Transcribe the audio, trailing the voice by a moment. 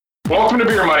Welcome to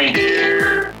Beer Money.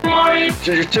 Beer Money.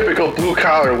 Your typical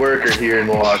blue-collar worker here in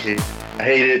Milwaukee. I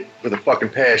hate it with a fucking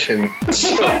passion.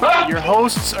 Your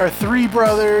hosts are three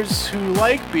brothers who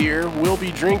like beer, will be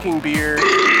drinking beer,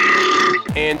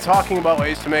 and talking about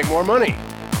ways to make more money.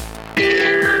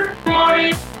 Beer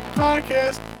Money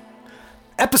Podcast.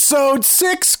 Episode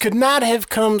 6 could not have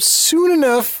come soon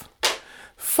enough.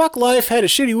 Fuck life, had a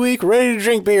shitty week, ready to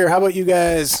drink beer. How about you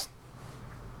guys?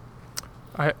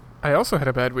 I also had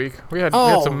a bad week. We had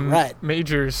some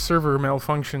major server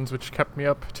malfunctions, which kept me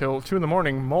up till 2 in the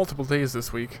morning multiple days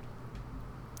this week.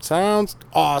 Sounds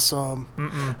awesome.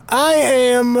 I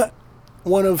am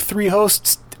one of three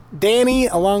hosts, Danny,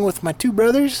 along with my two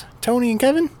brothers, Tony and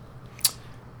Kevin.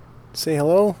 Say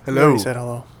hello. Hello. You said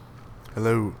hello.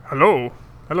 Hello. Hello.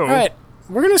 Hello. All right,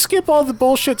 we're gonna skip all the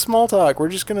bullshit small talk. We're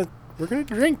gonna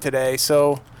drink today.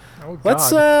 So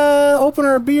let's open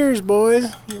our beers,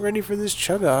 boys. Get ready for this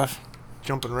chug off.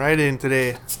 Jumping right in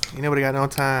today. Ain't nobody got no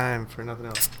time for nothing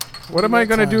else. What am I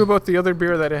going to do about the other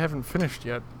beer that I haven't finished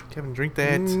yet? Kevin, drink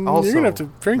that also. You're gonna have to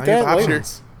drink that later.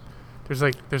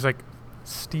 There's like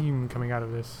steam coming out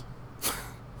of this.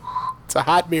 It's a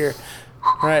hot beer.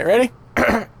 All right, ready?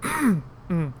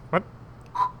 What?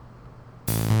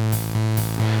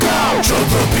 Chug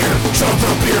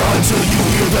the beer until you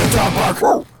hear the dog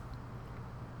bark.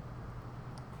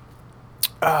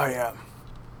 Oh yeah.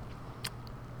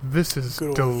 This is Good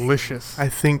old- delicious. I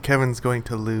think Kevin's going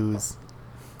to lose.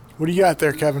 What do you got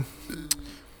there, Kevin?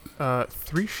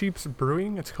 Three Sheeps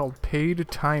Brewing. It's called Paid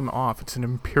Time Off. It's an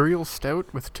imperial stout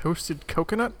with toasted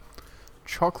coconut,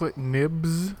 chocolate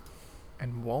nibs,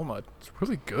 and walnut. It's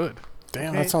really good.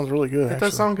 Damn, Hey, that sounds really good. It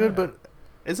does sound good, but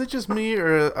is it just me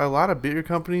or a lot of beer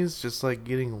companies just like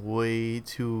getting way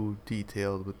too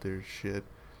detailed with their shit?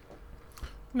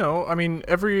 No, I mean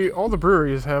all the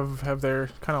breweries have their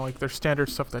kind of like their standard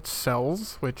stuff that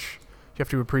sells, which you have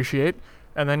to appreciate,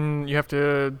 and then you have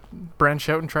to branch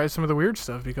out and try some of the weird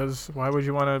stuff because why would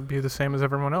you want to be the same as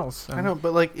everyone else? I know,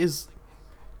 but like,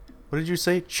 what did you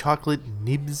say? Chocolate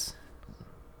nibs?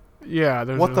 Yeah.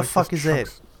 What the fuck is that?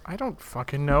 I don't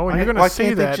fucking know. Why- And you're why gonna say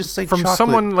can't they that just say from chocolate?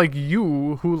 someone like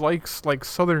you who likes like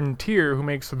Southern Tier, who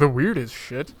makes the weirdest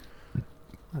shit,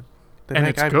 They and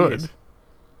make it's IPAs. good.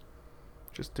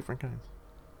 Just different kinds.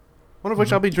 One of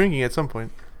which I'll be drinking at some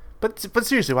point. But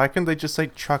seriously, why couldn't they just say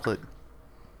chocolate?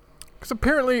 Because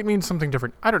apparently it means something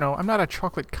different. I don't know. I'm not a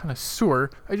chocolate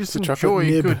connoisseur. I just It's a chocolate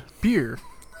enjoy nib. good beer.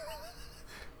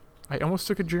 I almost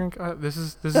took a drink. This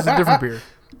is a different beer.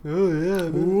 Oh yeah.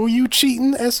 Ooh, you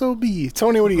cheating SOB.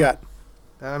 Tony, what do you got?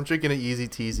 I'm drinking an easy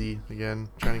teasy again.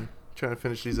 Trying to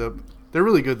finish these up. They're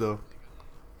really good though.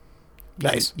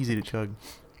 Nice. Easy to chug.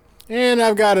 And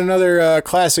I've got another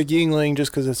classic Yingling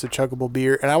just because it's a chuggable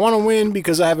beer. And I want to win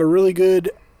because I have a really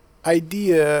good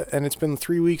idea, and it's been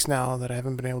 3 weeks now that I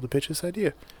haven't been able to pitch this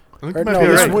idea. I think Or, you might no, be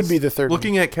this right. would be the third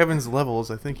Looking at Kevin's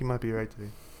levels, I think you might be right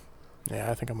today. one.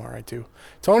 Yeah, I think I'm all right, too.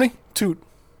 Tony, toot.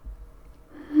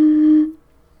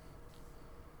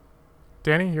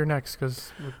 Danny, you're next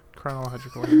because we're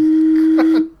chronological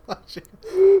here.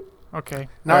 Okay.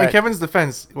 Now, All in right. Kevin's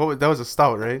defense, that was a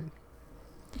stout, right?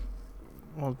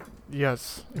 Well,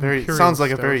 yes. Very Imperial sounds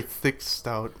like a stout. very thick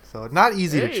stout, so not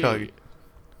easy to chug. Hey,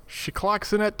 she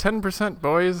clocks in at 10%,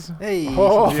 boys. Hey. This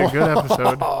will be a good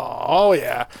episode. Oh,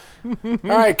 yeah. All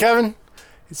right, Kevin.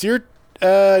 It's your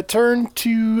turn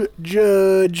to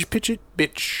judge. Pitch it,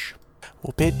 bitch.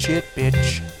 Well, pitch it,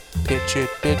 bitch. Pitch it,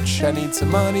 bitch. I need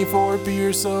some money for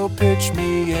beer, so pitch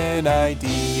me an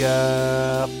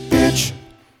idea, bitch.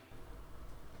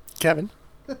 Kevin.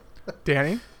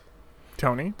 Danny,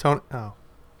 Tony, Tony. Oh.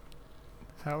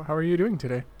 how are you doing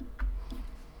today?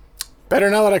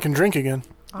 Better now that I can drink again.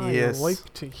 Yes. I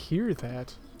like to hear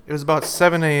that. It was about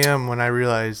 7 a.m. when I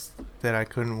realized that I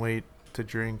couldn't wait to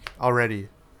drink already.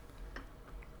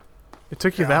 It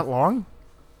took you that long?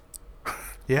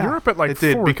 Yeah. You're up at like it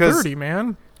did because 4:30,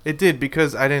 man. It did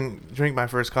because I didn't drink my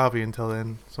first coffee until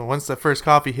then. So once the first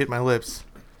coffee hit my lips,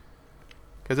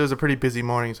 because it was a pretty busy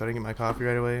morning, so I didn't get my coffee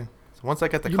right away. So once I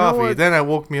got the You know coffee, what? then it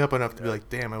woke me up enough to be like,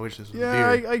 damn, I wish this was Yeah,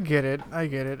 beer. I get it.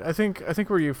 I think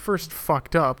where you first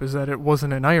fucked up is that it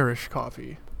wasn't an Irish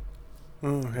coffee.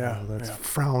 Oh, yeah. That's yeah.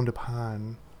 frowned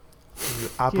upon. You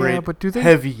operate but do they-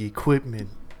 heavy equipment.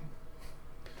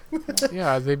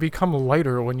 Yeah, they become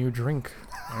lighter when you drink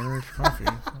Irish coffee.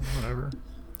 So whatever.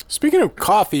 Speaking of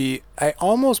coffee, I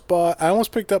almost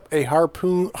picked up a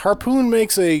Harpoon. Harpoon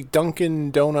makes a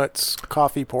Dunkin' Donuts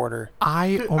coffee porter.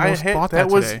 I Dude, almost bought that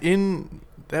was today.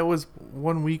 That was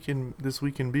 1 week in this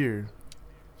week in beer.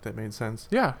 If that made sense.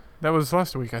 Yeah, that was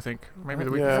last week, I think. Maybe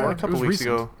the week Yeah, before. A It couple was weeks recent.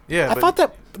 ago. Yeah, I thought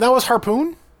that was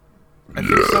Harpoon. I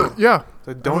think so. Yeah.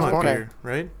 The donut Okay. beer,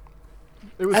 right?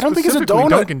 It was I don't think it's a specifically donut.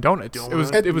 Dunkin' Donuts. Donut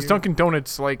It was beer. Dunkin'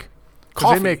 Donuts, like, 'cause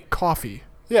Coffee. they make coffee.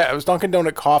 Yeah, it was Dunkin'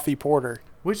 Donut coffee porter.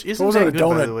 Which It isn't wasn't that a good, by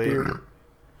donut the way. beer.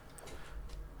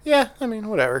 Yeah, I mean,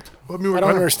 whatever. I mean, I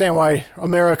don't understand why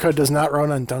America does not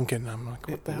run on Dunkin'. I'm like,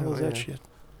 what the hell is that yeah. shit?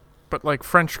 But, like,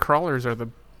 French crawlers are the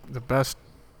best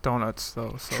donuts,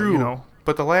 though. So, True. You know.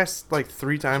 But the last, like,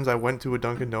 3 times I went to a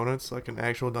Dunkin' Donuts, like an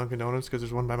actual Dunkin' Donuts, because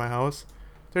there's one by my house,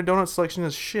 their donut selection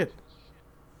is shit.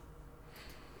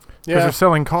 Because Yeah, they're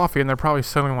selling coffee, and they're probably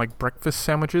selling, like, breakfast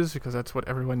sandwiches, because that's what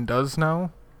everyone does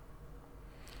now.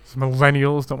 So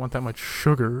millennials don't want that much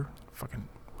sugar. Fucking...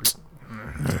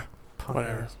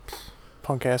 whatever.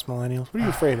 Punk ass millennials. What are you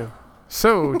afraid of?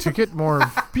 So, to get more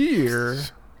beer,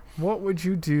 what would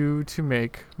you do to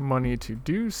make money to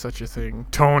do such a thing,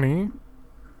 Tony?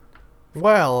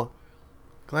 Well,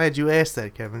 glad you asked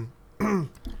that, Kevin.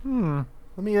 Hmm.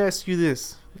 Let me ask you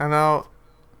this. I know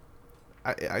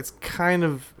it's kind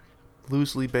of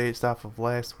loosely based off of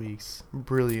last week's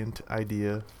brilliant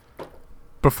idea.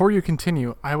 Before you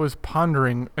continue, I was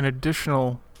pondering an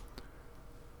additional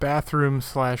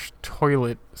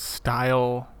bathroom/toilet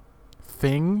style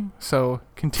thing. So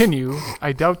continue.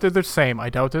 I doubt they're the same.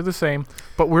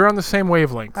 But we're on the same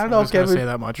wavelength. I don't I'm know, just gonna Kevin. say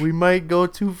that much. We might go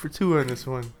 2 for 2 on this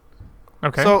one.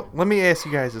 Okay. So let me ask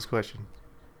you guys this question: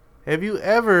 have you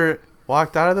ever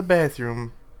walked out of the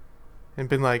bathroom and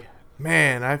been like,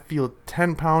 "Man, I feel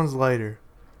 10 pounds lighter,"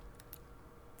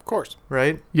 Of course.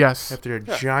 right? yes. After a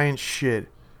Yeah. giant shit.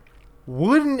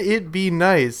 Wouldn't it be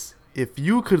nice if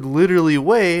you could literally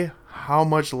weigh how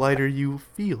much lighter you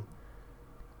feel?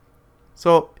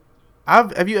 So,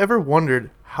 have you ever wondered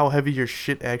how heavy your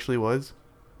shit actually was?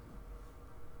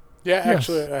 Yeah, Yes.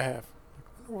 actually, I have.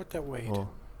 I wonder what that weighed. Well,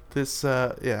 this,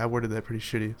 yeah, I worded that pretty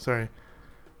shitty. Sorry.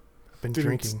 I've been Didn't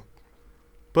drinking.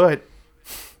 But,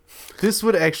 this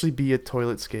would actually be a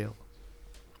toilet scale.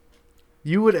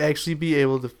 You would actually be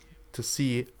able to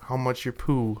see how much your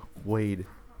poo weighed.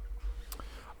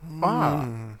 Ah,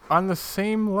 Mm. on the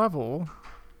same level,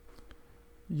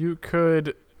 you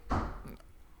could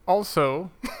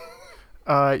also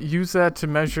use that to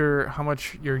measure how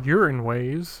much your urine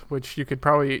weighs, which you could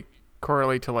probably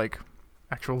correlate to, like,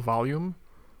 actual volume.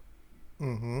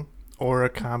 Mm-hmm. Or a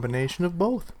combination of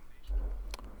both.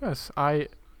 Yes, I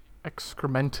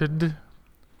excremented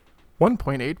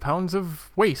 1.8 pounds of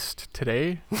waste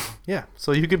today. Yeah,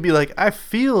 so you could be like, I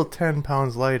feel 10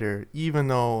 pounds lighter, even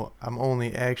though I'm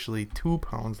only actually 2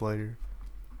 pounds lighter.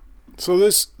 So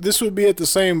this would be at the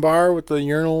same bar with the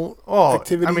urinal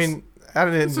activities? I mean, I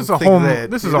didn't This is a think home- that.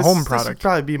 this is a home This would product.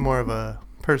 probably be more of a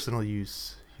personal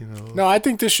use, you know. No, I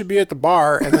think this should be at the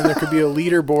bar, and then there could be a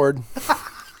leaderboard,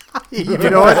 Even You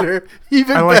know what? better.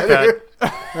 Even I like better.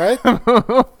 right?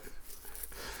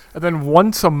 And then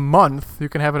once a month, you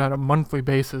can have it on a monthly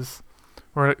basis,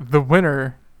 where the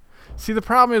winner. See, the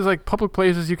problem is, like, public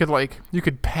places, you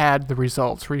could pad the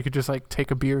results, where you could just, like,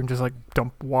 take a beer and just, like,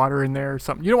 dump water in there or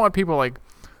something. You don't want people, like,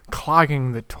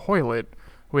 clogging the toilet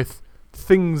with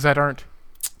things that aren't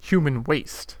human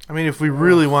waste. I mean, if we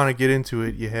really want to get into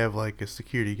it, you have like a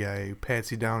security guy who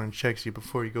pats you down and checks you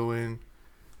before you go in.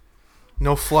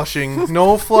 No flushing.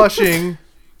 No flushing.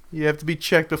 You have to be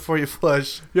checked before you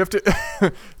flush. You have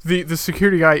to. The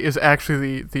security guy is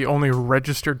actually the only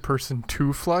registered person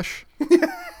to flush.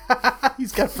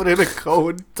 He's got to put in a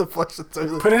code to flush the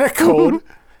toilet. Put in a code.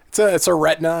 It's a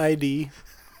retina ID.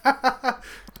 With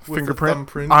the Fingerprint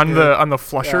thumbprint, on yeah. the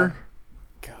flusher.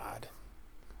 God.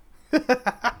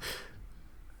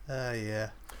 Yeah.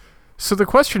 So the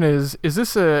question is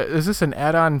this an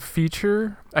add-on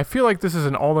feature? I feel like this is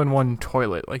an all-in-one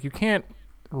toilet. Like, you can't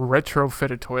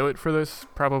retrofit a toilet for this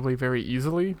probably very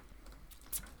easily.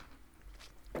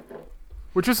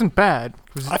 Which isn't bad.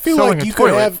 'Cause I feel selling like a you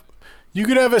toilet-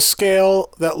 could have a scale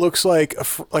that looks like a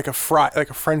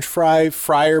French fry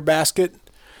fryer basket.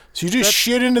 So you just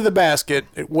shit into the basket,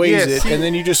 it weighs Yeah, it, see- and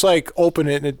then you just like open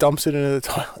it and it dumps it into the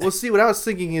toilet. Well, see, what I was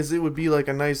thinking is it would be like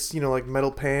a nice, like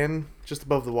metal pan just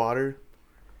above the water.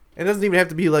 It doesn't even have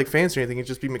to be like fancy or anything. It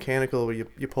just be mechanical where you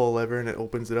pull a lever and it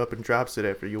opens it up and drops it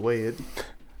after you weigh it.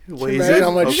 It weighs imagine it.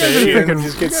 how much You guys shit are thinking,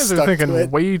 just you gets guys are stuck to thinking it?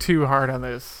 way too hard on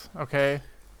this, okay?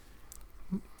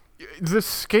 The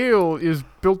scale is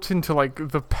built into,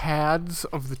 like, the pads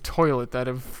of the toilet that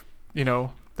have,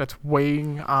 that's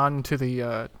weighing onto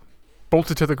the,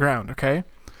 bolted to the ground, okay?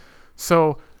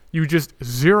 So you just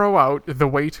zero out the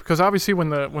weight, because obviously when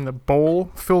the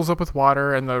bowl fills up with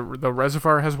water and the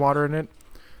reservoir has water in it,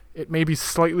 it may be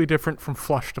slightly different from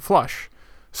flush to flush.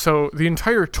 So the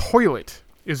entire toilet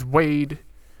is weighed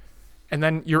and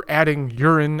then you're adding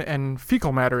urine and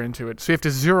fecal matter into it. So you have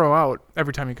to zero out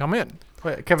every time you come in.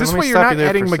 Wait, Kevin, This let me way you're stop not you there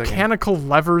adding for a second. mechanical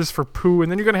levers for poo,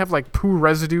 and then you're going to have like poo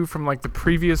residue from like the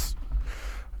previous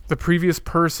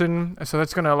person. So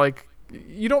that's going to like,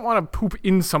 you don't want to poop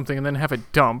in something and then have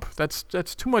it dump. That's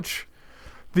too much.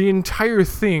 The entire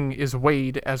thing is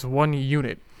weighed as one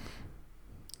unit.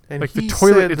 And like he the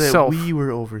toilet said itself. that we were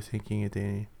overthinking it,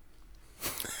 Danny.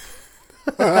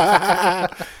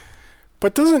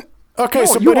 But doesn't... Okay, No,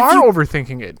 so... you but if are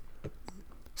overthinking it.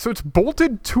 So it's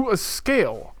bolted to a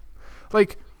scale.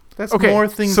 Like, That's okay, more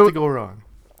things so to go wrong.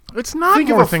 it's not Think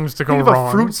more of a, things to go think wrong. of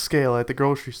a fruit scale at the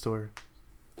grocery store.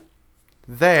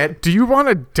 That... Do you want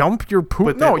to dump your poop?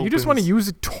 But No, that you just want to opens- use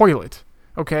a toilet.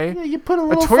 Okay? Yeah, you put a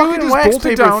little toilet fucking is wax bolted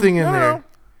paper down. thing in No, no, there. no.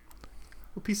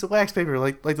 A piece of wax paper,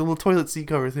 like the little toilet seat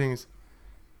cover things.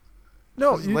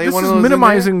 No, Just you- lay this one is of those in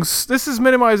minimizing. This is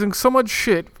minimizing so much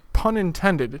shit. Pun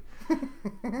intended.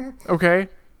 Okay,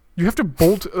 you have to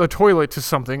bolt a toilet to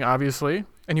something, obviously,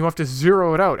 and you have to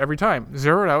zero it out every time.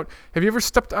 Zero it out. Have you ever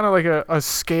stepped on a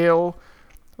scale,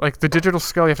 like the digital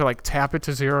scale? You have to like tap it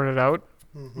to zero it out.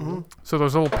 Mm-hmm. So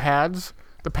those little pads,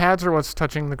 the pads are what's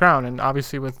touching the ground, and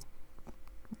obviously with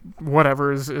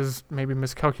whatever is maybe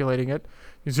miscalculating it.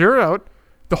 You zero it out.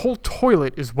 The whole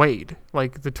toilet is weighed.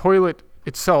 Like the toilet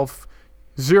itself,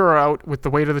 zero out with the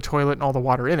weight of the toilet and all the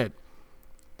water in it.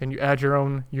 Then you add your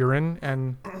own urine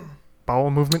and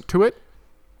bowel movement to it.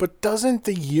 But doesn't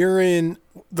the urine...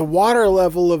 The water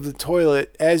level of the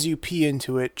toilet, as you pee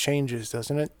into it, changes,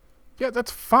 doesn't it? Yeah,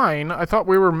 that's fine. I thought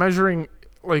we were measuring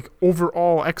like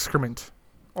overall excrement,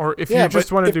 or if you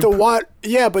just want to do.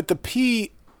 Yeah, but the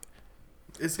pee...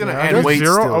 It's gonna Yeah, add there's weight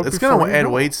zero still. out It's before gonna you add go.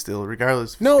 weight still,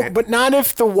 regardless. No, but not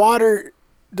if the water...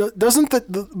 Doesn't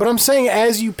the... But I'm saying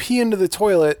as you pee into the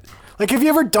toilet... Like, if you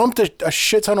ever dumped a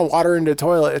shit ton of water into a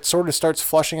toilet, it sort of starts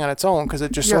flushing on its own because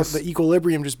it just Yes. sort of, the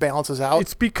equilibrium just balances out.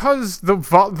 It's because the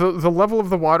level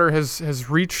of the water has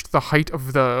reached the height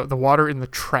of the water in the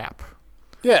trap.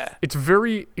 Yeah. It's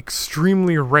very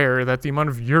extremely rare that the amount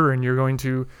of urine you're going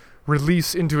to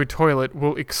release into a toilet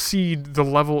will exceed the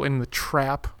level in the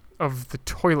trap of the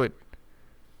toilet.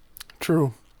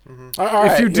 True. Mm-hmm. All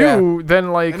If you right, yeah. do,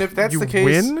 then like And if that's you the case,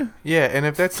 win. yeah, and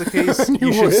if that's the case, You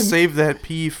you should win. save that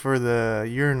pee for the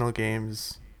urinal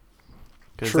games.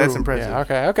 Because True. that's impressive.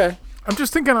 Yeah, okay. I'm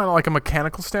just thinking on like a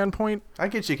mechanical standpoint. I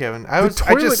get you, Kevin. The I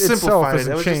toilet just itself simplified it. doesn't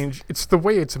That was change. It's the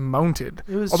way it's mounted.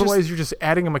 It was Otherwise, you're just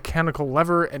adding a mechanical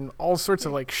lever and all sorts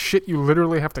of like shit you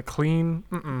literally have to clean.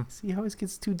 See how it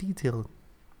gets too detailed.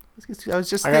 I was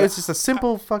just I thinking gotta- it's just a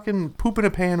simple fucking poop in a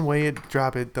pan, weigh it,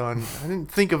 drop it, done. I didn't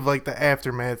think of like the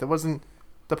aftermath. That wasn't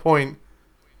the point.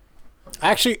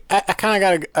 Actually, I kind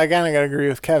of gotta agree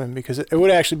with Kevin because it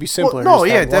would actually be simpler. no, just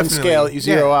yeah, have one definitely. scale that you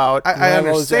zero Yeah, out. I and have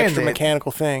all those understand extra that.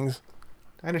 mechanical things.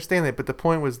 I understand that, but the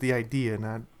point was the idea,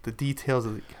 not the details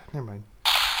of the. Never mind.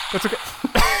 That's okay.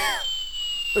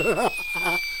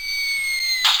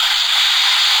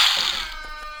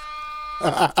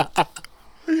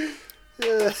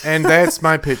 And that's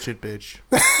my pitch it, bitch.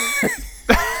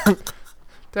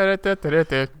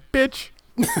 Da-da-da-da-da-da. Bitch.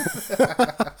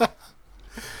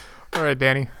 All right,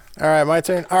 Danny. All right, my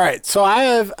turn. All right, so I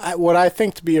have what I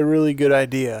think to be a really good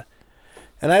idea,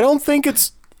 and I don't think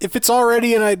if it's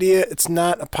already an idea, it's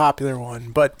not a popular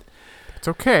one. But It's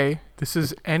okay. This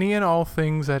is any and all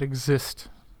things that exist.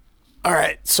 all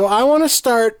right, so I want to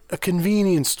start a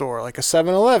convenience store like a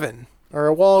 7-Eleven or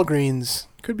a Walgreens.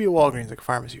 Could be a Walgreens, like a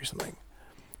pharmacy or something.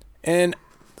 And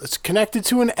it's connected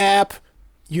to an app.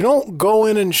 You don't go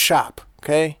in and shop,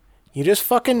 okay? You just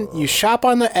you shop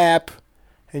on the app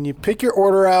and you pick your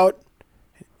order out.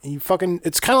 And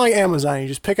it's kind of like Amazon. You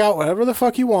just pick out whatever the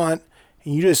fuck you want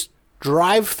and you just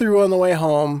drive through on the way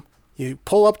home. You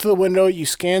pull up to the window, you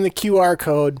scan the QR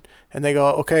code, and they go,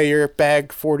 okay, you're at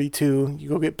bag 42. You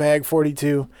go get bag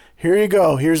 42. Here you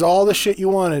go. Here's all the shit you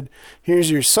wanted. Here's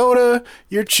your soda,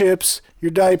 your chips, your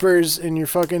diapers, and your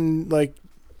fucking, like,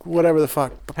 whatever the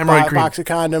fuck. Hemorrhoid cream. Box of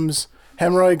condoms,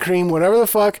 hemorrhoid cream, whatever the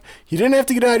fuck. You didn't have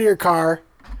to get out of your car.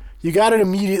 You got it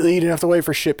immediately. You didn't have to wait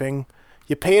for shipping.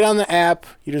 You pay it on the app.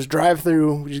 You just drive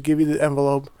through. We just give you the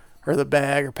envelope or the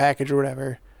bag or package or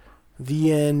whatever.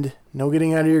 The end. No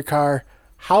getting out of your car.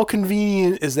 How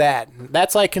convenient is that?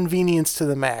 That's like convenience to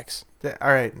the max. All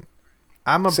right.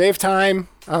 Save time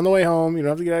on the way home. You don't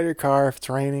have to get out of your car if it's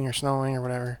raining or snowing or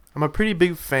whatever. I'm a pretty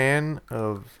big fan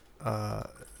of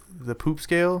the poop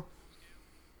scale,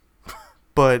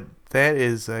 but that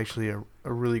is actually a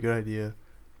really good idea.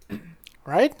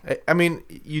 Right? I mean,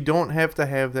 you don't have to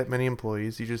have that many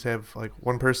employees. You just have like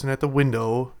one person at the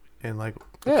window and like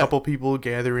a Yeah. couple people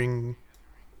gathering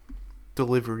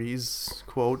deliveries,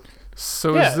 quote.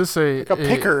 So Yeah, is this a like a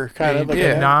picker kind of, like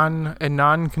a- a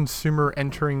non-consumer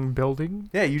entering building?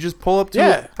 Yeah, you just pull up to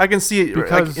Yeah. it. I can see it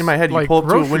Because like, in my head. You like pull up to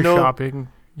a grocery window. shopping,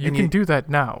 you and can you- do that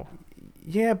now.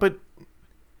 Yeah, but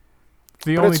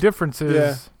The But only it's- difference is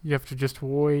yeah. you have to just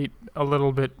wait a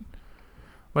little bit.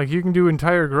 Like you can do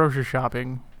entire grocery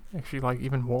shopping. Actually, like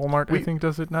even Walmart, I think,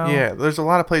 does it now. yeah, there's a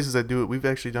lot of places that do it. We've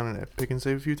actually done it at Pick and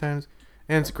Save a few times,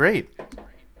 and it's great.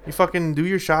 You fucking do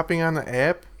your shopping on the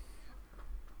app,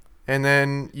 and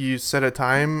then you set a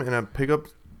time and a pickup,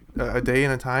 a day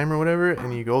and a time or whatever,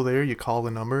 and you go there, you call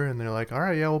the number, and they're like, all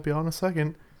right, yeah, we'll be out in a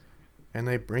second. And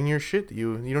they bring your shit to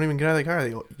you. You don't even get out of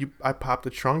the car. I pop the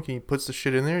trunk, and he puts the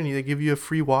shit in there, and they give you a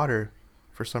free water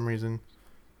for some reason.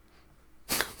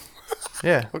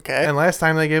 Yeah. Okay. And last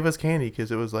time they gave us candy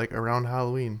because it was like around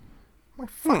Halloween. I'm like,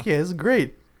 fuck yeah, this is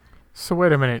great. So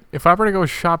wait a minute. If I were to go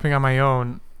shopping on my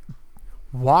own,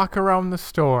 walk around the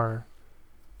store,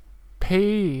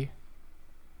 pay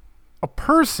a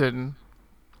person,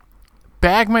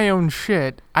 bag my own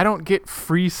shit, I don't get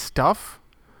free stuff.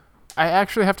 I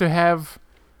actually have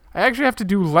to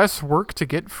do less work to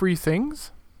get free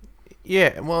things.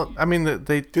 Yeah, well, I mean,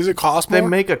 they Does it cost more? they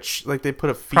make like they put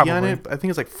a fee on Probably. it. I think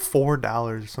it's like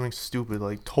 $4 or something stupid.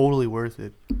 Like totally worth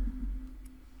it.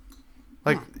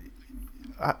 Like,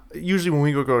 usually when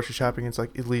we go grocery shopping, it's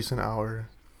like at least an hour.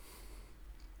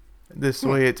 This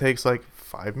way, it takes like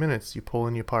 5 minutes. You pull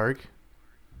in, you park,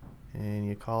 and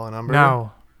you call a number.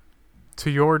 Now, to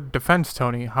your defense,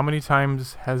 Tony, how many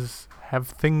times have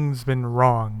things been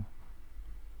wrong?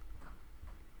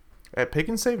 At Pick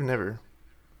and Save, never.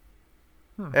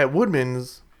 At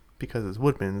Woodman's, because it's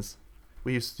Woodman's,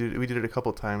 we did it a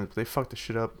couple times, but they fucked the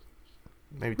shit up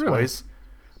maybe Really? twice.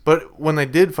 But when they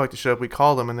did fuck the shit up, we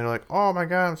called them and they're like, "Oh my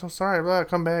god, I'm so sorry, blah,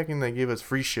 come back," and they gave us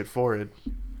free shit for it,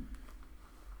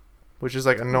 which is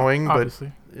like annoying,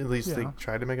 Obviously. but at least they Yeah.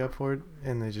 tried to make up for it,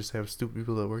 and they just have stupid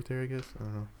people that work there, I guess. I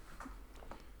don't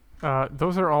know.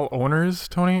 Those are all owners,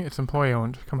 Tony. It's employee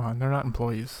owned. Come on, they're not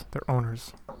employees. They're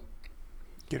owners.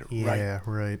 Get it right. Yeah,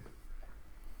 right.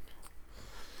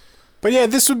 But yeah,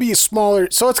 this would be a smaller.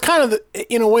 So it's kind of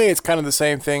in a way, it's kind of the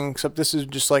same thing, except this is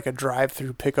just like a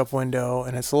drive-through pickup window,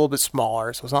 and it's a little bit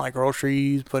smaller. So it's not like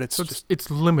groceries, but it's So just it's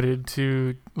limited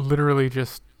to literally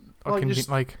just a Well, just-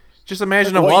 like Just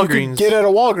imagine a what you Walgreens. could get at a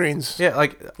Walgreens. Yeah,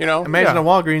 like You know, imagine Yeah. a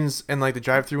Walgreens and like the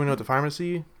drive-through window at the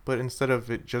pharmacy, but instead of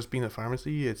it just being the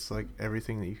pharmacy, it's like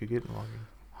everything that you could get in Walgreens.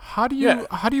 how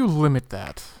do you limit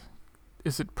that?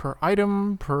 Is it per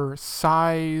item, per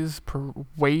size, per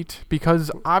weight? Because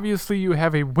obviously you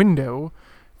have a window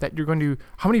that you're going to.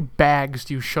 How many bags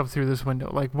do you shove through this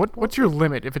window? Like what's your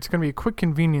limit if it's going to be a quick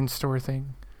convenience store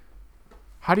thing?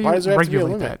 How do you Why does there have to be a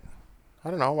regulate limit? that?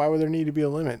 I don't know. Why would there need to be a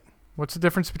limit? What's the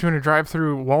difference between a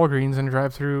drive-through Walgreens and a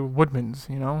drive-through Woodman's?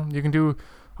 You know, you can do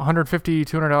 $150,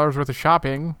 $200 worth of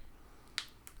shopping,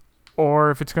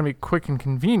 or if it's gonna be quick and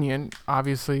convenient,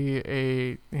 obviously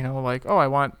I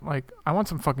want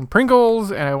some fucking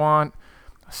Pringles and I want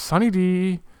a Sunny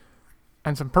D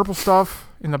and some purple stuff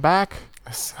in the back.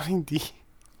 A Sunny D.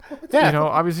 Yeah. You know,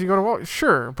 obviously you go to Walgreens,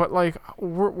 sure, but like,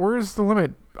 where's the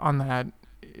limit on that?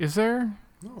 Is there?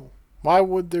 No. Why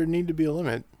would there need to be a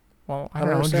limit? Well, I I don't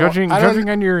don't know. understand. Judging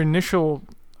on your initial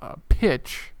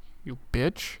pitch, you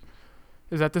bitch,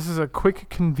 is that this is a quick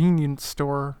convenience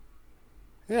store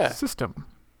Yeah. system.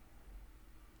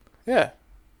 Yeah.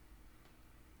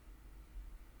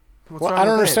 What's Well, wrong I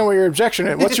don't with understand what your objection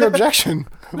is. What's your objection?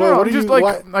 No, what do just you,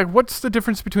 like why- what's the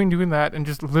difference between doing that and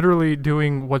just literally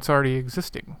doing what's already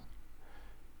existing?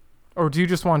 Or do you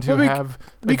just want to Well, have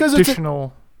because it's a-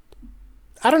 additional?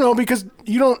 I don't know, because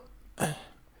you don't.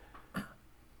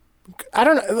 I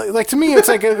don't know. Like to me, it's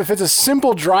like if it's a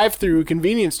simple drive-through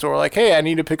convenience store, like, hey, I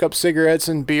need to pick up cigarettes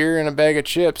and beer and a bag of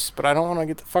chips, but I don't want to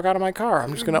get the fuck out of my car.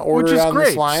 I'm just gonna order Which it is on great.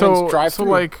 this line So, and drive so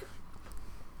through. like,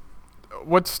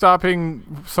 what's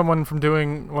stopping someone from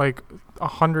doing like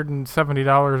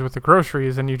 $170 worth of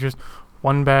groceries and you just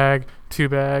one bag, two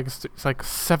bags? It's like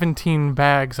 17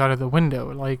 bags out of the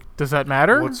window. Like, does that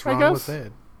matter? What's I wrong guess? with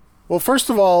that? Well, first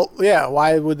of all, yeah,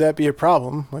 why would that be a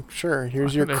problem? Like, sure,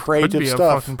 here's your It crate could of be a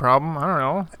stuff. fucking problem. I don't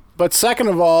know. But second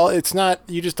of all, it's not.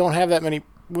 You just don't have that many.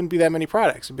 Wouldn't be that many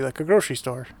products. It'd be like a grocery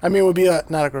store. I mean, it would be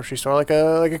not a grocery store, like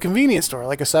a convenience store,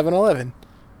 like a 7-Eleven.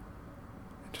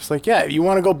 Just like, yeah, if you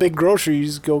want to go big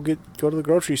groceries, go to the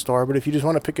grocery store. But if you just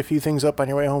want to pick a few things up on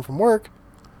your way home from work,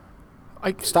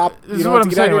 Like, stop. This you is don't what have I'm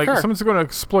to get out saying. of your Like, car. someone's going to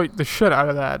exploit the shit out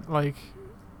of that. Like,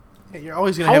 Yeah, you're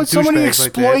always gonna How have would somebody douchebags like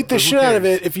exploit that, the but who shit out of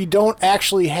cares? it if you don't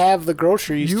actually have the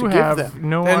groceries you to give have them?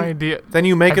 no Then- idea. Then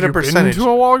you make Have it a you percentage. been to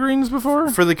a Walgreens before?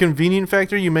 For the convenient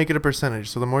factor, you make it a percentage.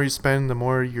 So the more you spend, the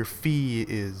more your fee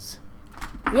is.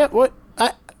 Yeah, what?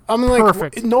 I'm like,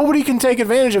 Perfect. nobody can take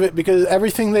advantage of it because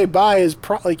everything they buy is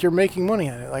like you're making money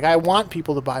on it. Like, I want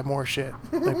people to buy more shit.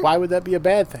 Like, why would that be a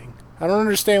bad thing? I don't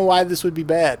understand why this would be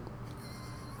bad.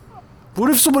 What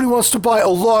if somebody wants to buy a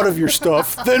lot of your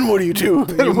stuff? Then what do? You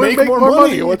we'll make make more more money.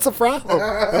 money. What's the problem?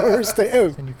 I don't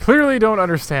understand. And you clearly don't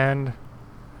understand.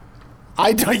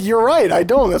 You're right. I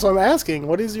don't. That's what I'm asking.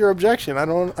 What is your objection? I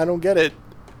don't get it.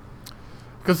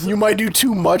 Because You might do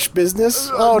too much business.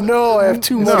 Oh no, I have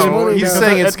too much no, money. he's now.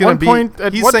 saying it's at gonna what be- point,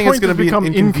 at he's what saying point it's gonna does it be an become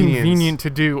inconvenience. inconvenient to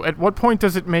do? At what point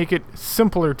does it make it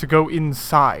simpler to go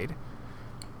inside?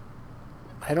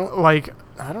 I don't Like,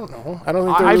 I don't know. I don't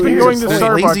think there I've really been is going a to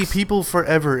point. Starbucks. Lazy people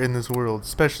forever in this world,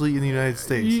 especially in the United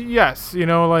States. yes, you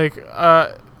know, like,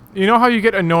 you know how you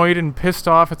get annoyed and pissed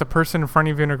off at the person in front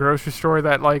of you in a grocery store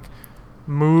that, like,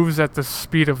 moves at the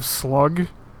speed of slug?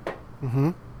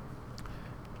 Mm-hmm.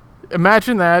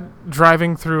 Imagine that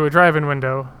driving through a drive-in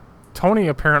window. Tony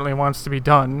apparently wants to be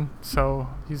done, so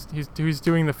he's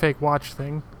doing the fake watch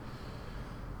thing.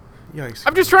 Yikes.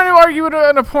 I'm just trying to argue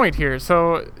on a point here,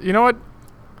 so you know what?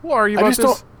 We'll argue I about just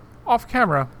this off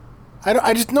camera.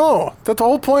 I just know that the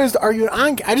whole point is to argue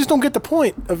on. I just don't get the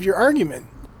point of your argument.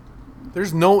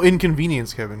 There's no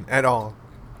inconvenience, Kevin, at all.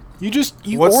 You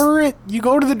What's- order it. You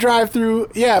go to the drive-through.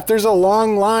 Yeah, if there's a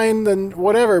long line, then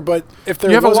whatever. But if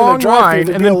there You have a wasn't long drive-through, line,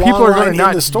 there'd and be a then people long are going line to in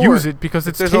not the store. use it because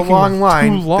it's There's taking a long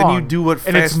line, too long. then you do what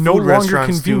and fast it's no food longer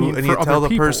restaurants do, convenient and for you tell other the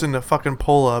people. person to fucking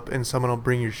pull up, and someone will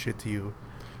bring your shit to you.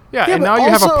 Yeah, Yeah, and but now you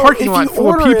have a also, parking if lot you full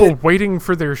of order people it- waiting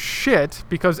for their shit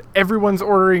because everyone's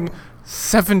ordering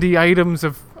 70 items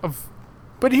of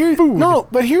But here's food.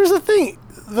 But here's the thing.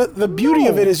 The beauty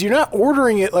of it is you're not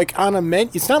ordering it like on a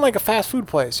menu. It's not like a fast food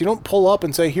place. You don't pull up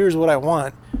and say, "Here's what I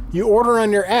want." You order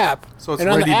on your app, So it's and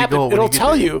on ready the to app go when it'll you get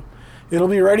tell there. you it'll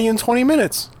be ready in 20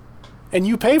 minutes, and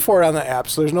you pay for it on the app.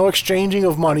 So there's no exchanging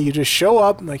of money. You just show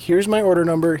up, like, "Here's my order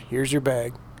number. Here's your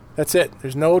bag." That's it.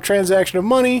 There's no transaction of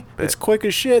money. It's quick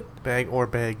as shit. Bag or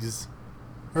bags.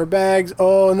 Or bags.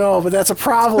 Oh no, but that's a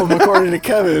problem according to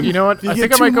Kevin. You know what? You I get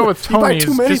think I too might go mu- with you buy Tony's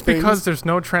too many just things. because there's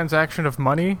no transaction of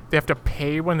money. They have to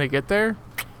pay when they get there.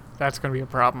 That's going to be a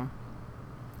problem.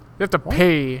 They have to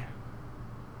pay.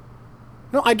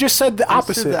 No, I just said the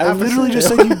opposite. the I literally opposite. just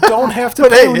said you don't have to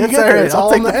But pay hey, when you it's get there. alright. It's I'll all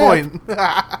take in the the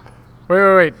app.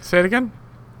 point. Wait. Say it again.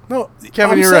 No,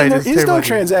 Kevin, I'm you're saying right, it's there is no terrible.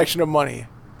 transaction of money.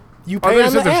 You Oh, pay they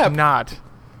on said the there's app. not.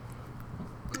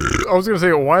 I was going to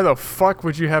say, why the fuck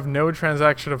would you have no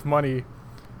transaction of money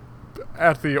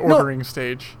at the ordering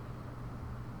stage?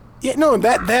 Yeah, no,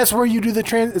 that's where you do the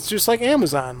It's just like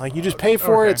Amazon. Like, you just pay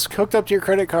for it. Okay. It's hooked up to your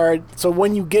credit card. So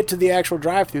when you get to the actual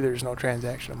drive-through, there's no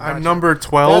transaction of money. I'm number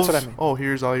 12. That's what I mean. Oh,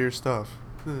 here's all your stuff.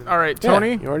 All right, Yeah,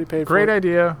 Tony. you already paid for Great it.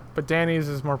 idea, but Danny's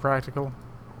is more practical.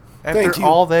 After Thank you.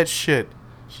 all that shit.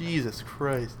 Jesus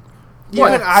Christ.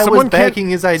 What? Even I Someone was can't- backing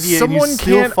his idea, and you someone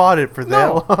still can't- fought it for that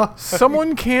No, long.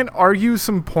 someone can't argue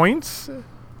some points.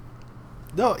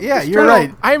 No, yeah, It's you're true.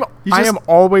 right. I just- am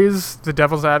always the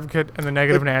devil's advocate and the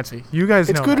negative Nancy. You guys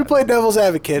know It's good that. to play devil's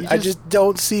advocate. You I just- just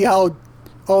don't see how.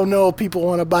 Oh no, people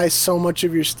want to buy so much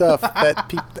of your stuff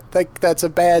that's a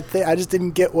bad thing. I just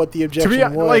didn't get what the To objection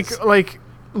be was. like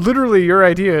literally, your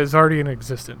idea is already in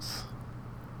existence.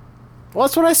 Well,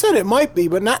 that's what I said. It might be,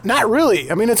 but not really.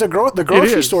 I mean, it's the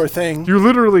grocery is. store thing. You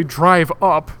literally drive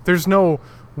up. There's no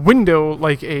window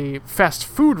like a fast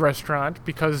food restaurant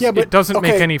because Yeah, but- it doesn't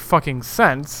make okay. any fucking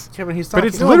sense. Kevin, he's But talking.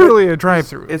 it's literally a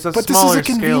drive-through. It's a But this is smaller a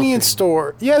convenience scale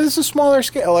store. Yeah, this is a smaller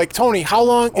scale. Like, Tony, how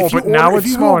long? Oh, If you but now order, it's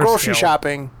if you go smaller grocery scale.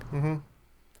 shopping,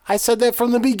 I said that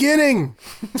from the beginning.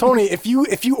 Tony, if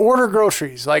you order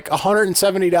groceries, like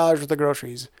 $170 worth of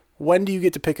groceries, when do you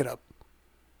get to pick it up?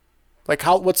 Like,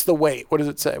 what's the wait? What does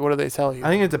it say? What do they tell you? I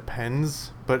think it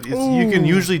depends, but you can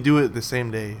usually do it the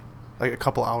same day, like a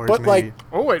couple hours. But, maybe. like,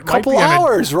 oh, it couple might be on a-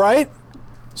 hours, right?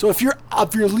 So if you're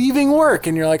leaving work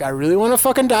and you're like, I really want a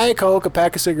fucking Diet Coke, a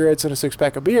pack of cigarettes, and a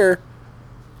 6-pack of beer,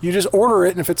 you just order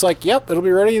it, and if it's like, yep, it'll be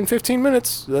ready in 15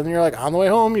 minutes, then you're like, on the way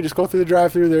home, you just go through the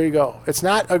drive-thru, there you go. It's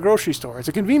not a grocery store. It's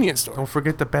a convenience store. Don't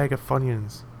forget the bag of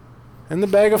Funyuns. And the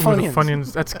bag of Ooh, the Funyuns.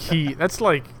 Funyuns. That's key.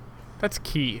 That's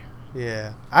key.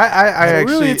 Yeah, I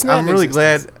Really, actually, it's not I'm in really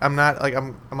glad. existence. I'm not like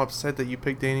I'm upset that you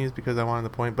picked Danny's because I wanted the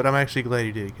point, but I'm actually glad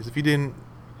you did because if you didn't,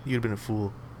 you'd have been a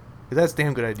fool. 'Cause that's a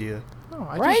damn good idea. No,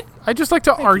 Right? I just like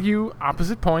to argue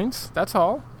opposite points. That's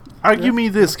all. Argue me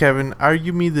this, Kevin.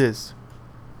 Argue me this.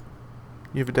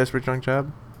 You have a desperate drunk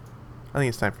job? I think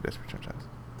it's time for desperate drunk jobs.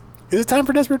 Is it time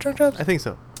for Desperate Drunk Jobs? I think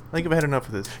so. I think I've had enough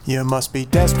of this. You must be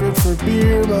desperate for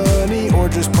beer money or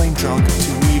just plain drunk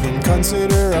to even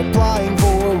consider applying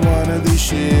for one of these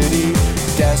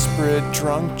shitty Desperate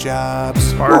Drunk Jobs.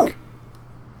 Spark.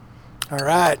 All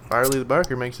right. Farley the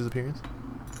Barker makes his appearance.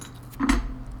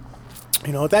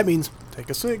 You know what that means. Take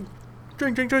a cig.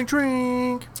 Drink, drink, drink,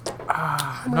 drink.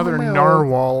 Another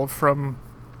narwhal from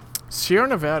Sierra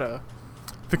Nevada,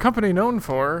 the company known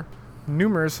for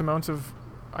numerous amounts of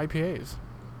IPAs.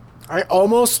 I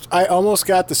almost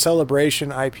got the Celebration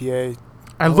IPA.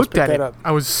 I Almost looked picked at that it. up.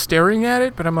 I was staring at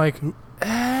it, but I'm like,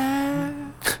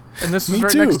 and this was Me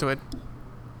right too. next to it.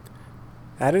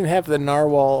 I didn't have the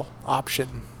narwhal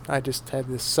option. I just had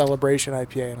this Celebration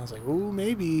IPA, and I was like, ooh,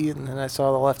 maybe. And then I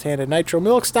saw the left-handed Nitro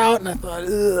Milk Stout, and I thought,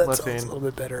 that Left sounds hand. a little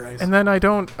bit better. And then I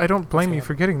don't blame you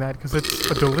for getting that because it's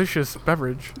a delicious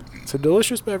beverage. It's a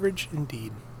delicious beverage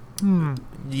indeed.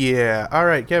 Yeah. All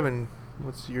right, Kevin.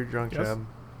 What's your drunk Yes? job?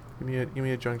 Give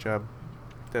me a drunk job.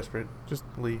 Desperate. Just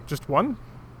Lee. Just one?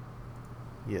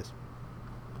 Yes.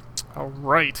 All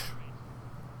right.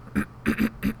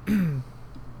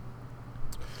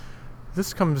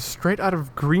 This comes straight out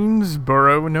of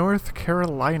Greensboro, North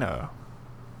Carolina.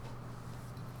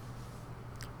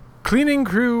 Cleaning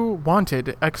crew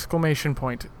wanted! Exclamation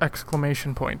point!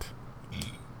 Exclamation point!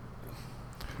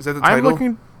 Is that the I'm title?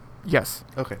 looking. Yes.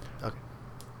 Okay.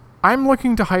 I'm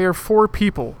looking to hire 4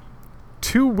 people,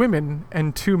 2 women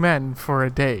and 2 men for a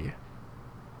day.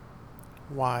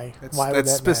 Why? That's, Why would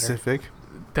that's that matter? specific.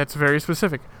 That's very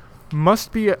specific.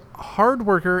 Must be a hard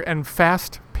worker and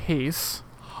fast pace.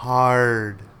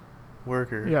 Hard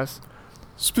worker. Yes.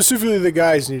 Specifically, the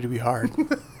guys need to be hard.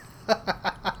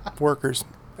 Workers.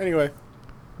 Anyway.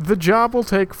 The job will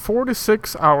take 4 to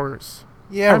 6 hours.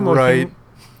 Yeah, right.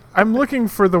 I'm looking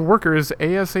for the workers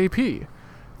ASAP.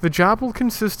 The job will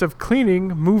consist of cleaning,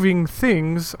 moving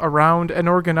things around, and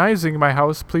organizing my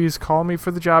house. Please call me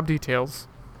for the job details.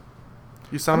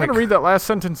 You I'm sound going to like read that last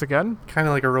sentence again. kind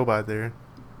of like a robot there.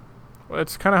 Well,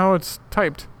 it's kind of how it's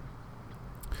typed.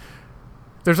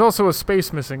 There's also a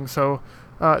space missing, so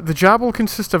the job will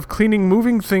consist of cleaning,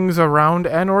 moving things around,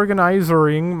 and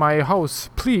organizing my house.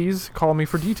 Please call me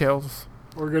for details.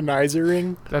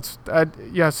 Organizering. That's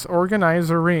yes,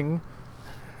 organizing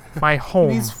my He home.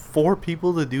 needs 4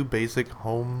 people to do basic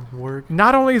homework.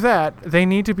 Not only that, they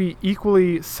need to be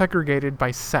equally segregated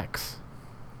by sex.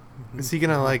 Is he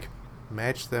gonna like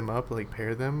match them up, like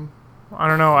pair them? I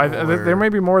don't know. Or- There may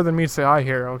be more than meets the eye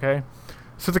here. Okay,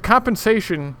 so the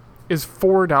compensation is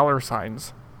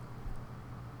 $4.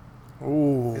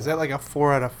 Ooh. Is that like a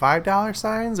 4 out of $5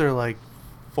 signs or like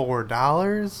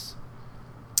 $4?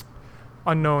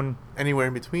 Unknown. Anywhere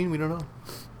in between, we don't know.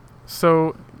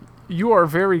 So you are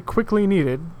very quickly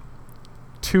needed.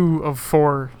 2 of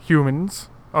 4 humans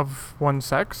of one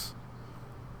sex.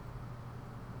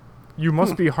 You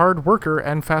must be hard worker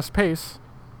and fast pace.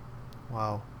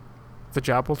 Wow, The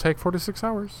job will take 4 to 6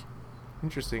 hours.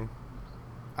 interesting.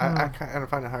 I kind of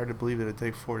find it hard to believe that it'd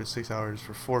take 4 to 6 hours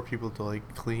for 4 people to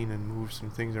like clean and move some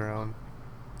things around.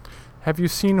 Have you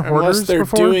seen hoarders Unless they're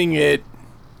before? doing it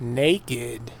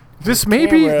naked. This may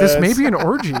be cameras. an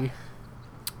orgy.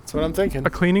 That's what I'm thinking. A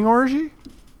cleaning orgy?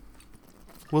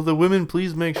 Will the women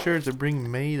please make sure to bring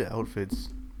maid outfits?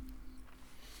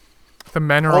 The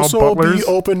men are Also, all butlers. be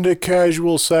open to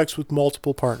casual sex with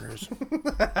multiple partners.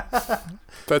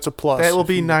 That's a plus. That will if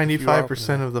be you- if you are open to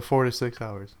 95% of the 4 to 6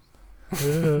 hours.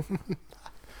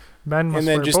 Men must And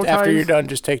then wear just bow after ties. you're done,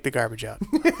 just take the garbage out.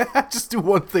 Just do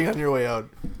one thing on your way out.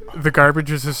 The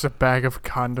garbage is just a bag of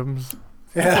condoms.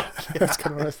 Yeah, that's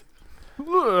kind of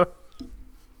Ugh.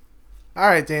 All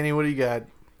right, Danny, what do you got?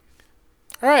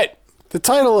 All right. The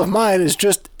title of mine is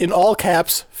just in all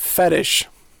caps, fetish.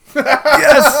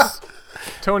 Yes.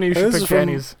 Tony, you And should this pick is from-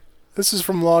 Danny's. This is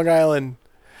from Long Island.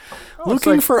 Oh, it's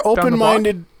Looking like for down the block?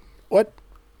 open-minded. What?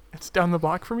 It's down the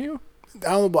block from you?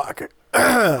 Down the block.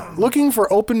 Looking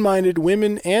for open-minded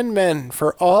women and men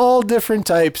for all different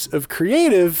types of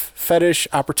creative fetish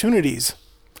opportunities.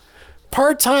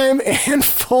 Part-time and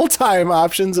full-time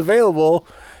options available,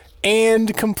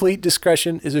 and complete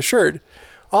discretion is assured.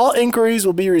 All inquiries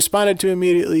will be responded to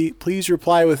immediately. Please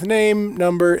reply with name,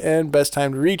 number, and best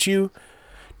time to reach you.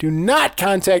 Do not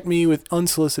contact me with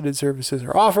unsolicited services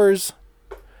or offers.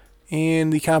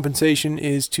 And the compensation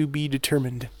is to be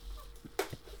determined.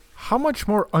 How much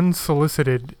more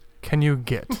unsolicited can you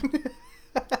get?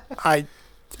 I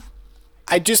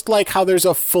just like how there's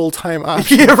a full-time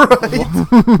option. Yeah,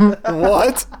 right.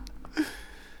 What?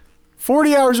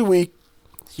 40 hours a week.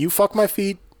 You fuck my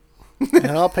feet, and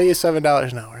I'll pay you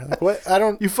 $7 an hour. Like what? I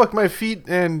don't. You fuck my feet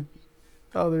and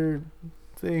other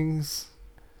things.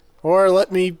 Or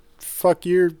let me fuck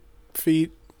your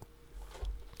feet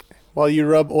while you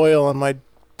rub oil on my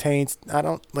taints. I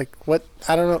don't like what.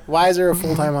 I don't know. Why is there a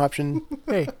full-time option?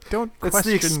 Hey, don't That's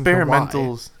the question why.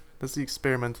 experimentals. That's the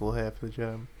experimental half of the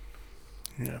job.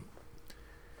 Yeah.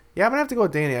 Yeah, I'm gonna have to go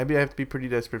with Danny. I have to be pretty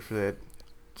desperate for that.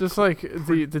 Just like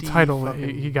the title,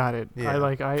 he got it. Yeah.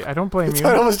 I don't blame The you.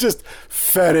 title was just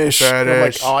Fetish. And I'm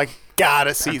like, oh, I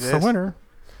gotta see That's this. the winner.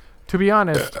 To be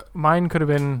honest, mine could have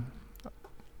been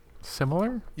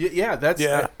similar. Yeah, that's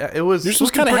Yeah. it was. Yours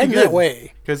was kind of heading that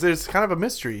way. because there's kind of a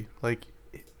mystery. Like,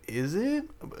 is it?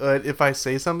 But if I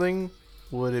say something,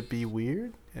 would it be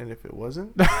weird? And if it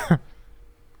wasn't,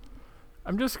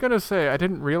 I'm just gonna say I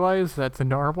didn't realize that the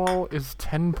narwhal is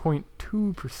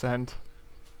 10.2%.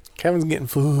 Kevin's getting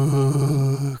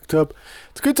fucked up.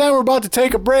 It's a good time. We're about to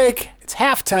take a break. It's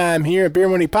halftime here at Beer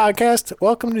Money Podcast.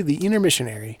 Welcome to the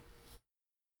Intermissionary.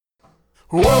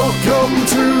 Welcome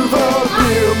to the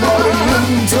Beer Money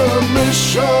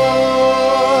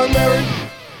Intermissionary.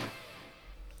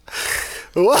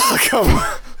 Welcome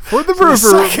For the to the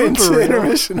second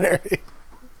Intermissionary.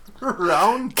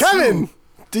 round Kevin,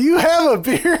 do you have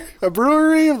a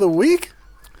brewery of the week?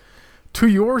 To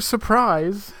your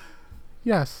surprise,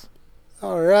 yes.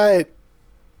 All right.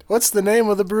 What's the name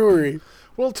of the brewery?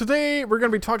 Well, today we're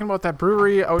going to be talking about that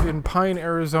brewery out in Pine,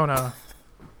 Arizona.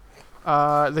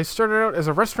 They started out as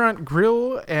a restaurant,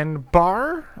 grill, and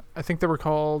bar. I think they were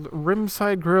called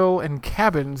Rimside Grill and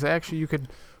Cabins. Actually, you could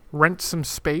rent some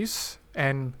space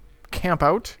and camp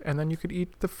out, and then you could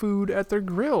eat the food at their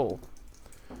grill.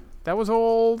 That was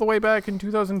all the way back in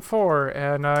 2004.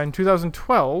 And in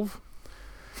 2012,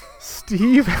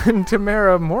 Steve and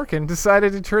Tamara Morgan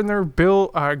decided to turn their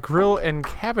grill and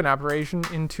cabin operation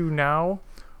into now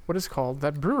what is called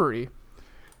that brewery.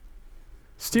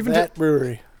 That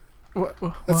brewery. What?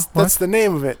 That's the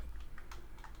name of it.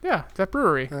 Yeah, that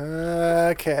brewery.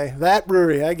 Okay. That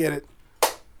brewery. I get it.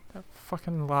 That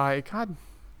fucking lie. God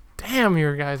damn,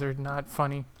 you guys are not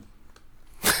funny.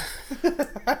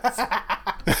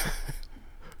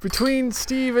 Between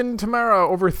Steve and Tamara,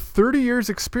 over 30 years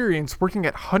experience working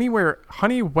at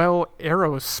Honeywell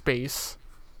Aerospace,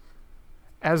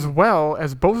 as well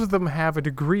as both of them have a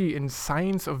degree in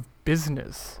science of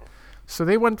business. So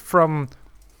they went from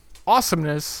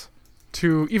awesomeness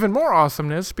to even more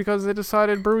awesomeness because they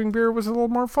decided brewing beer was a little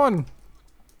more fun.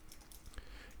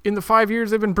 In the 5 years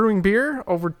they've been brewing beer,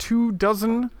 over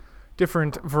 24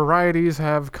 different varieties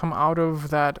have come out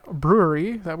of that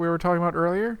brewery that we were talking about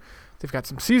earlier. They've got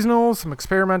some seasonals, some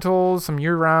experimentals, some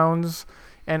year-rounds,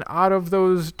 and out of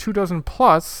those 24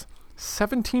 plus,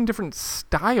 17 different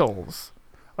styles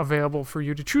available for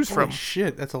you to choose Holy from.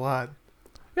 shit, that's a lot.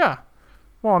 Yeah.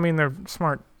 Well, I mean, they're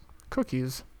smart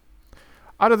cookies.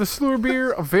 Out of the slew of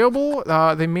beer available,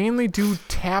 they mainly do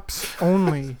taps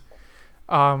only.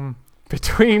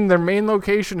 Between their main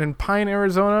location in Pine,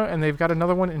 Arizona, and they've got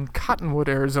another one in Cottonwood,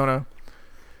 Arizona.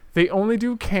 They only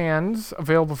do cans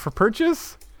available for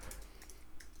purchase.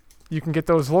 You can get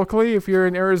those locally if you're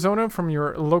in Arizona from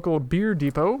your local beer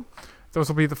depot. Those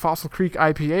will be the Fossil Creek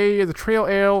IPA, the Trail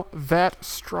Ale, that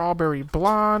Strawberry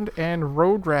Blonde, and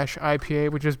Road Rash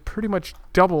IPA, which is pretty much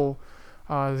double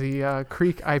the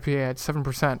Creek IPA at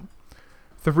 7%.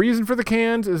 The reason for the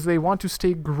cans is they want to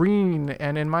stay green,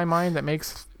 and in my mind, that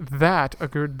makes that a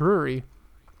good brewery.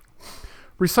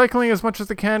 Recycling as much as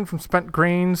they can from spent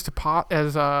grains to pot,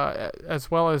 as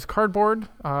well as cardboard.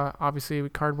 Obviously,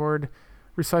 cardboard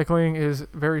recycling is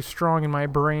very strong in my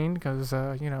brain because,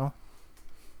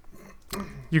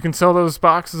 you can sell those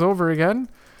boxes over again.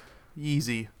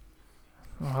 Easy.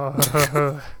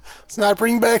 Let's not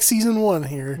bring back season 1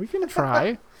 here. We can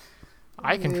try.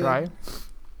 I can try.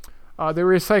 They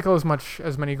recycle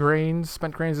as many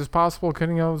spent grains as possible,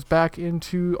 cutting those back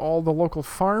into all the local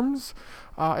farms,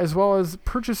 as well as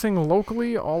purchasing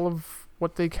locally all of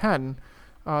what they can.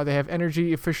 They have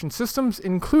energy-efficient systems,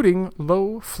 including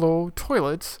low-flow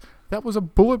toilets. That was a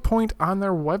bullet point on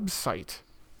their website.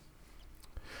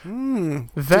 Do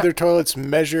their toilets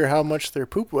measure how much their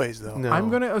poop weighs, though? No. I'm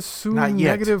going to assume Not yet.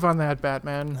 negative on that,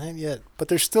 Batman. Not yet. But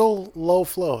they're still low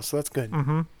flow, so that's good.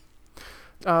 Mm-hmm.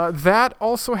 That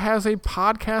also has a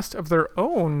podcast of their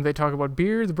own. They talk about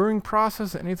beer, the brewing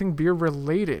process, anything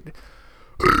beer-related.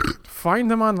 Find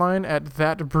them online at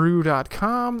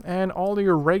thatbrew.com and all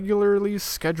your regularly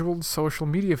scheduled social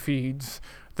media feeds.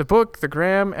 The book, the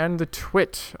gram, and the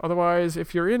twit. Otherwise,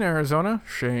 if you're in Arizona,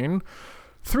 Shane,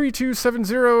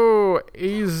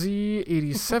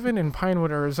 3270AZ87 in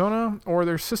Pinewood, Arizona, or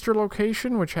their sister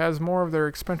location, which has more of their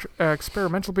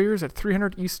experimental beers at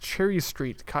 300 East Cherry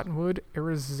Street, Cottonwood,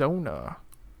 Arizona.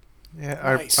 Yeah,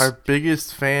 Nice. our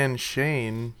biggest fan,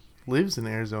 Shane, lives in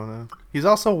Arizona. He's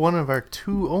also one of our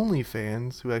 2 only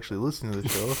fans who actually listen to the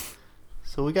show.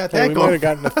 So we got that Hey, we might going. have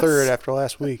gotten a third after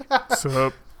last week.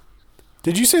 Sup?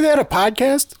 Did you say they had a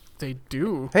podcast? They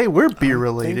do. Hey, we're beer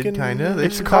related, thinking kind of. They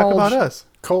it's should talk called- about us.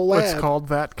 Collab. It's called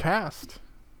That Cast.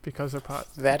 because they're pot.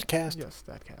 That cast? Yes,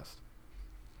 that cast.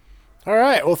 All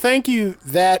right. Well, thank you,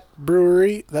 That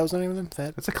Brewery. That was the name of them?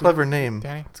 That's a clever name.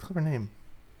 Danny? It's a clever name.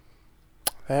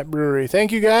 That Brewery.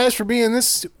 Thank you guys for being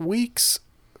this week's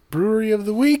Brewery of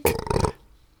the Week.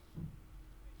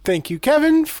 Thank you,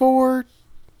 Kevin, for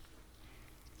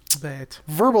That.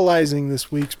 verbalizing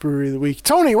this week's Brewery of the Week.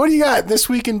 Tony, what do you got this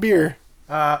week in beer?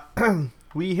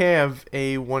 We have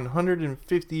a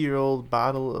 150-year-old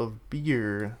bottle of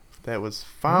beer that was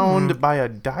found by a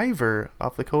diver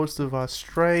off the coast of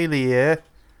Australia.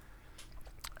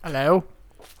 Hello.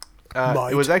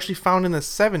 It was actually found in the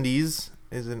 70s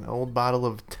as an old bottle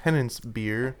of Tennant's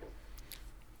beer.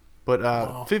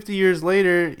 But 50 years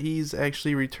later, he's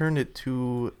actually returned it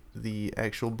to the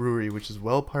actual brewery, which is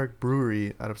Well Park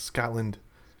Brewery out of Scotland.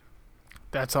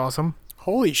 That's awesome.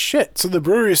 Holy shit. So the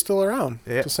brewery is still around.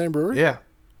 Yeah. It's the same brewery? Yeah.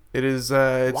 It is.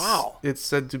 Wow. It's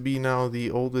said to be now the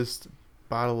oldest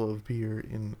bottle of beer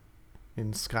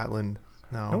in Scotland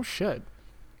now. Oh shit.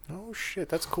 Oh, shit.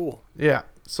 That's cool. Yeah.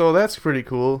 So that's pretty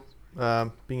cool.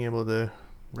 Being able to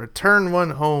return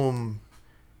one home.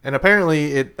 And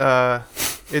apparently it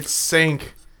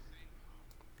sank,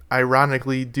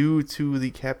 ironically, due to the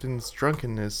captain's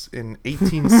drunkenness in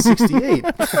 1868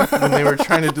 when they were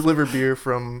trying to deliver beer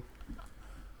from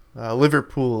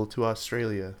Liverpool to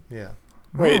Australia. Yeah.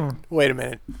 Wait a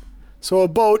minute. So a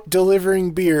boat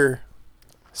delivering beer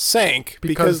sank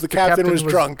because the captain was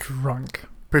drunk.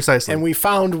 Precisely. And we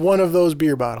found one of those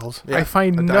beer bottles. Yeah, I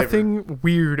find a diver. nothing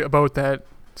weird about that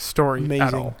story at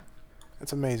Amazing. all.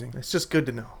 That's amazing. It's just good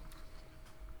to know.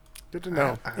 Good to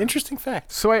know. Interesting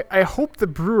fact. So I hope the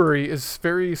brewery is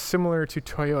very similar to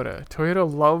Toyota.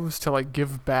 Toyota loves to like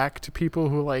give back to people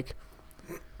who like,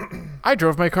 I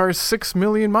drove my car 6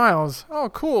 million miles. Oh,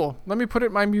 cool. Let me put it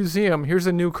in my museum. Here's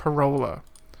a new Corolla.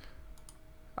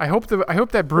 I hope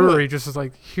that brewery just is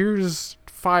like, here's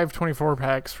 5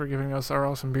 24-packs for giving us our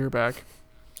awesome beer back.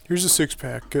 Here's a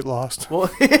 6-pack. Get lost. Well,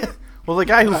 the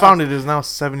guy who found it is now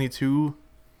 72.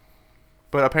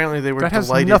 But apparently they were That has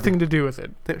delighted. nothing to do with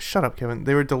it. Shut up, Kevin.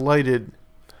 They were delighted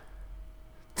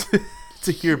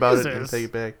to hear about it and Jesus. take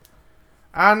it back.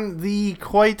 On the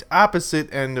quite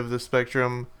opposite end of the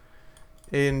spectrum,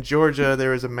 in Georgia,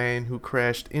 there was a man who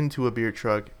crashed into a beer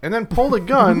truck and then pulled a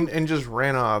gun and just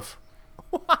ran off.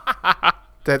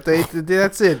 That's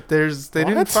it. They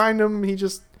didn't find him. He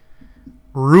just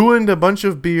ruined a bunch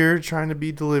of beer trying to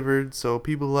be delivered, so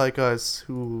people like us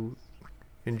who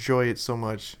enjoy it so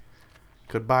much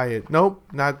could buy it. Nope,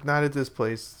 not at this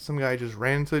place. Some guy just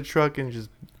ran into the truck and just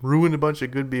ruined a bunch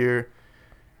of good beer.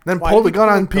 Then pulled a gun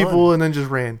on people and then just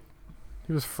ran.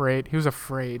 He was afraid. He He was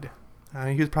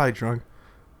probably drunk.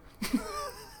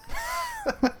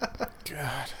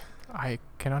 God. I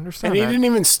can understand And he that. didn't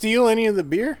even steal any of the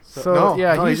beer? So,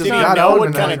 yeah, he he's just didn't got know out what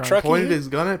and kind of truck he pointed had? his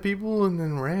gun at people and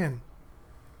then ran.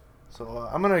 So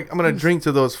I'm gonna drink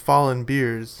to those fallen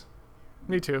beers.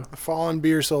 Me too. The fallen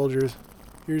beer soldiers.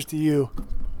 Here's to you.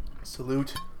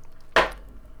 Salute.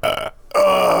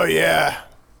 Oh, yeah.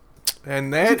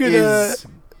 And that good, is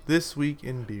this week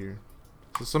in beer.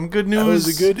 So some good That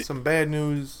was news, some bad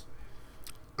news.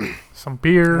 Some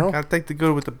beer. No. Gotta take the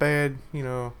good with the bad,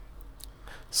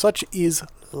 Such is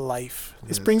life.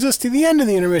 This Yes. brings us to the end of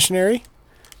the intermissionary.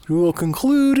 We will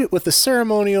conclude with the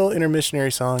ceremonial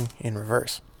intermissionary song in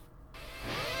reverse.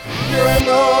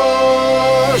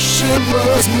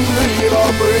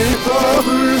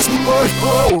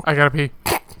 I gotta pee.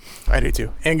 I do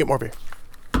too. And get more beer.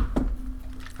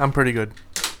 I'm pretty good.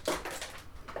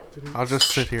 I'll just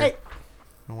sit here Hey.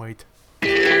 and wait.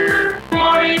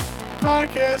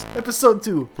 Podcast. Episode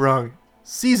 2, wrong.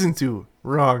 Season 2,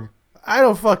 wrong. I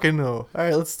don't fucking know. All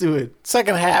right, let's do it.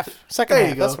 Second half. Second There you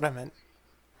half. go. That's what I meant.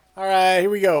 All right, here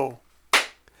we go.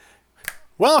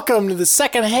 Welcome to the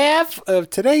second half of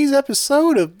today's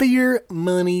episode of Beer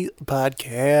Money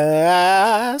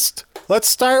Podcast. Let's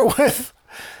start with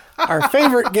our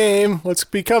favorite game, what's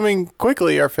becoming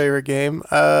quickly our favorite game,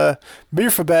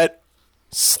 Beerfabet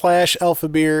 / Alpha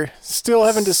Beer. Still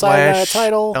haven't decided on a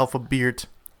title. Alpha Beert.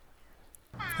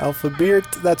 Alpha Beer,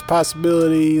 that's a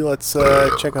possibility. Let's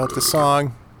check out the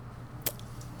song.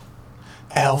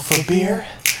 Alpha Beer,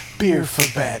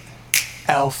 Beerfabet.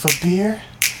 Alpha Beer,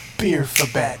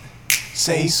 Beerfabet.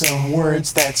 Say some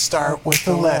words that start with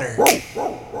the letter.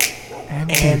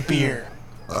 And beer.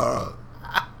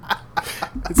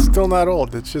 It's still not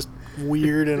old. It's just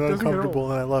weird and doesn't get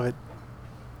uncomfortable, and I love it.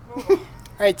 All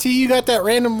right, T, you got that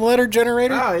random letter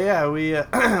generator? Oh yeah, we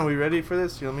we ready for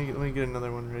this? Here, let me get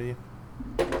another one ready.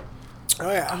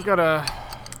 Oh, yeah. I've got a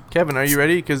Kevin, are you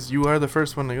ready? Because you are the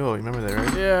first one to go. You remember that,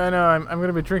 right? Yeah, I know. I'm going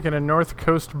to be drinking a North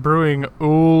Coast Brewing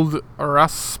Old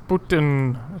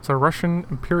Rasputin. It's a Russian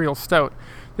Imperial Stout.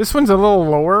 This one's a little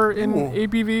lower in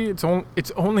ABV.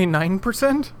 It's only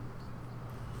 9%.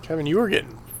 Kevin, you were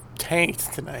getting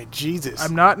tanked tonight. Jesus.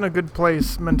 I'm not in a good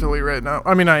place mentally right now.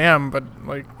 I mean, I am, but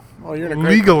like Well, you're in a great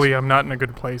legally, I'm not in a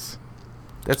good place.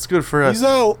 That's good for us.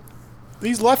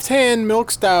 These left-hand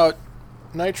milk stout,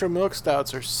 nitro milk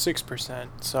stouts are 6%.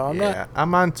 So I'm not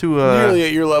I'm on to nearly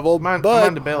at your level. I'm on but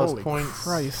to Ballast Holy Point's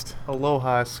Christ.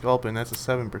 Aloha Sculpin. That's a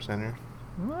 7%er.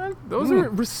 What? Those are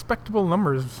respectable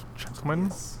numbers,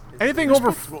 gentlemen. Anything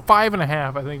over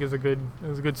 5.5, I think, is a good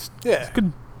Yeah.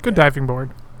 good diving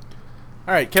board.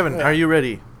 All right, Kevin, are you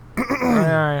ready?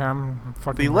 I'm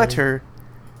fucking The ready. letter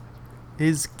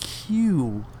is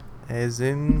Q, as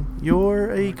in you're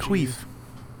a queef.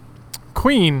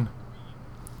 Queen.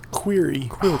 Query.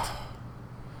 Quilt.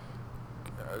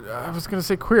 I was gonna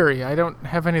say query. I don't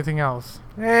have anything else.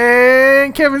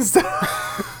 And Kevin's done.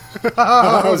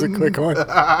 That was a quick one.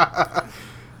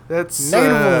 That's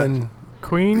Negative one.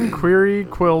 Queen, query,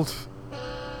 quilt,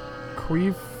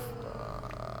 queef.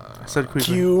 I said queef.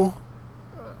 Q.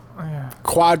 Yeah. I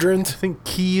Quadrant. think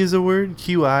key is a word.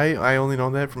 QI. I only know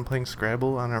that from playing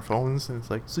Scrabble on our phones, and it's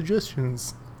like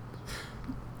suggestions.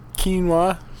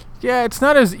 Quinoa. Yeah, it's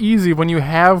not as easy when you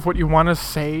have what you want to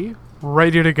say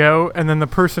ready to go, and then the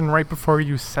person right before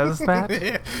you says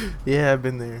that. Yeah, I've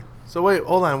been there. So wait,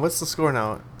 hold on. What's the score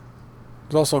now?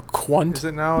 There's also quant. Is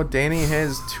it now Danny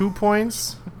has 2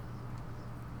 points?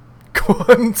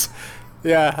 Quant.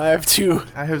 Yeah, I have 2.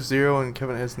 I have 0 and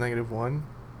Kevin has -1.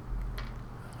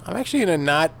 I'm actually in a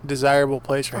not desirable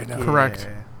place right now. Yeah. Correct.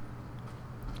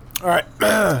 All right.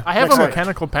 I have Next a one.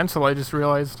 mechanical pencil, I just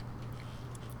realized.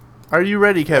 Are you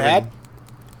ready, Kevin?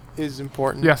 That is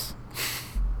important. Yes.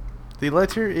 The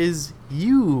letter is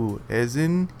U, as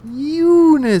in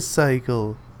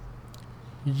unicycle.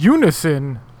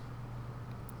 Unison.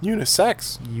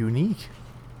 Unisex. Unique.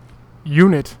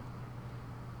 Unit.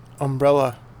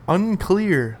 Umbrella.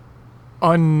 Unclear.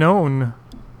 Unknown.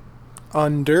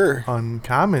 Under.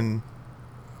 Uncommon.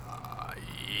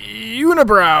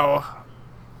 Unibrow.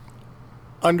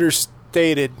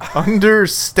 Understated.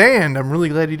 Understand. I'm really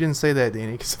glad you didn't say that,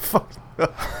 Danny, because fuck.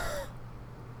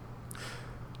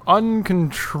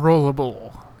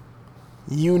 Uncontrollable.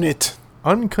 Unit. We said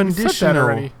that Unconditional.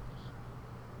 already.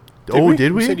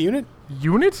 Did we? You said unit?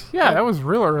 Unit? Yeah, that was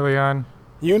real early on.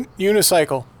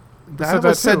 Unicycle. That said was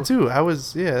that said too. I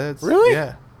was, yeah. That's, Really?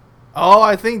 Yeah. Oh,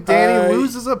 I think Danny Uh,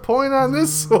 loses a point on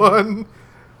this one.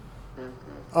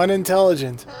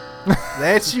 Unintelligent.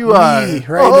 That's you are. Me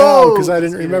right now because I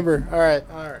didn't remember. All right.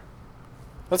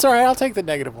 That's all right. I'll take the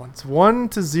negative one. It's 1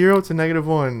 to 0 to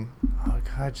 -1. Oh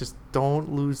God, just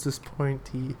don't lose this point,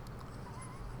 T.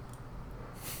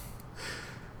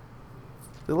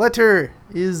 The letter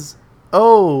is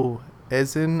O,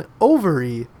 as in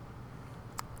ovary.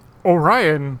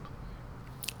 Orion.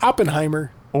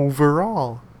 Oppenheimer.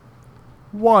 Overall.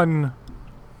 1.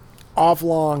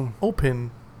 Oblong.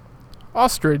 Open.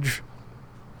 Ostrich.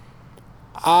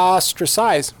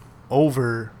 Ostracize.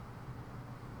 Over.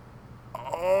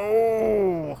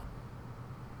 Oh.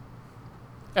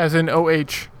 As in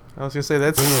OH. I was gonna say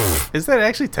that's. Is that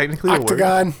actually technically a word?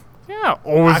 Octagon. Yeah,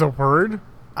 O is a word.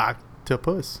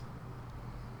 Octopus.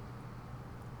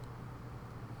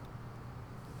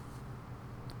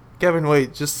 Kevin,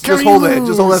 wait. Just Kevin, hold you that.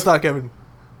 Just hold that lose. thought, Kevin.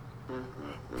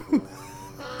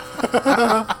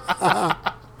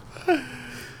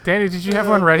 Danny, did you have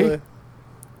one ready?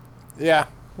 Yeah.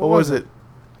 What was it?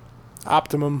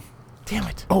 Optimum. Damn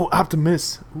it. Oh,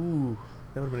 Optimus. Ooh,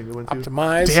 that would have been a good one too.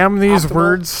 Optimize. Damn these Optimal.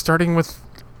 words starting with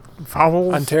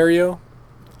vowels. Ontario.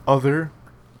 Other.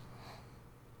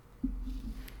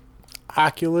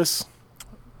 Oculus.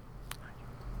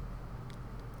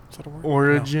 Is that a word?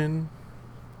 Origin.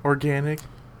 Organic.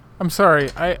 I'm sorry.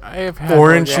 I have had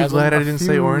Orange. You orgasm. glad I a didn't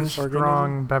say few orange?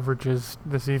 strong beverages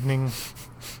this evening.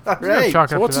 All I'm gonna chalk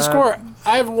So up what's to the that. score?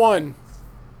 I have 1.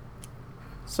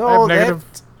 So I have negative.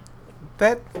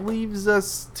 that leaves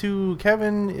us to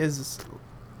Kevin is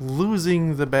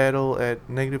losing the battle at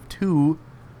 -2.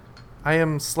 I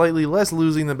am slightly less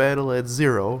losing the battle at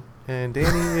 0, and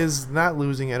Danny is not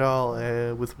losing at all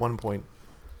with 1 point.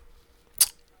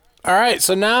 All right.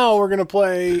 So now we're going to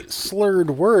play slurred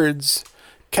words.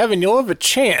 Kevin, you'll have a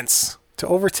chance to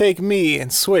overtake me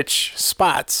and switch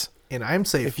spots And I'm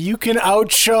safe. if you can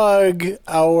outchug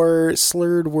our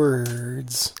slurred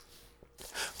words.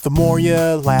 The more you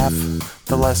laugh,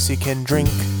 the less you can drink.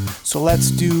 So let's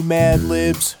do Mad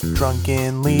Libs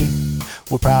drunkenly.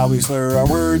 We'll probably slur our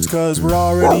words cause we're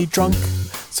already drunk.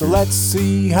 So let's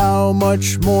see how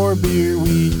much more beer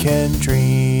we can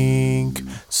drink.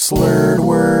 Slurred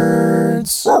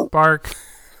words. Bark.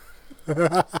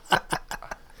 I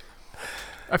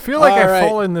feel like I Alright.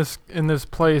 fall in this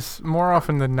place more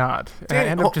often than not, and I Danny,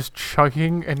 end up just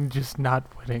chugging and just not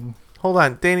winning. Hold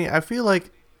on, Danny. I feel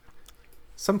like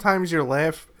sometimes your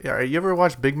laugh. Yeah, you ever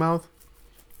watch Big Mouth?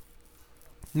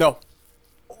 No.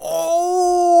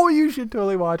 Oh, you should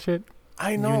totally watch it.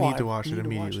 I know. You need I to watch it need to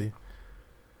immediately.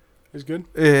 It's good?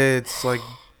 It's like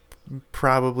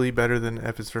probably better than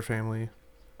F is for Family.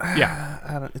 Yeah.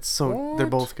 I don't. It's so they're What?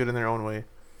 both good in their own way.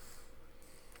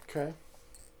 Okay.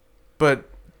 But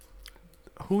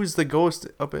who is the ghost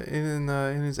up in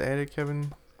his attic,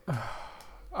 Kevin?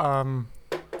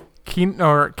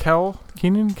 Keenan Kel?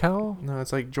 No,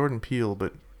 it's like Jordan Peele,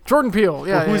 but Jordan Peele,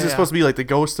 yeah. who is it supposed to be? Like the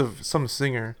ghost of some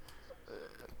singer?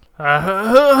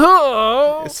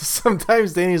 to It's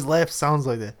sometimes Danny's laugh sounds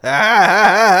like that.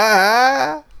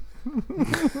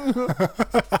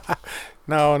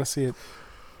 Now I want to see it.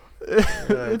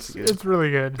 It's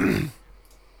really good.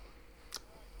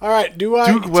 All right. Do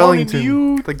I? Duke Tony, Wellington. do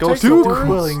you The ghost take of the Duke words?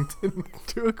 Wellington.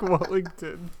 Duke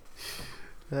Wellington.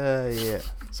 Yeah.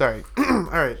 Sorry. All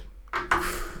right.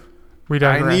 We I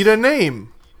digress. need a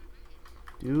name.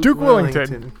 Duke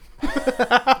Wellington.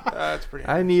 That's pretty.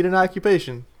 I need an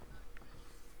occupation.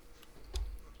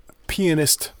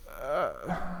 Pianist.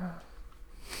 I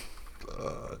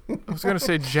was gonna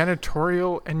say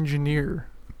janitorial engineer.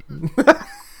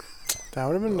 That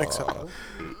would have been acceptable.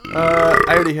 I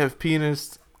already have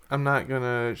pianist. I'm not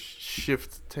gonna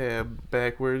shift tab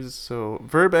backwards. So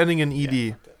verb ending in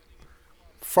ed.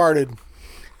 Farted.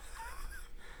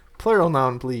 Plural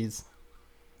noun, please.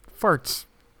 Farts.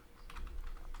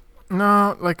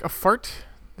 No, like a fart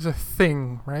is a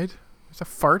thing, right? It's a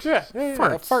fart. Yeah. A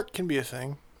Farts. fart can be a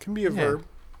thing. Can be a Yeah. verb.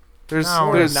 There's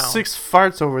Noun. there's Noun. 6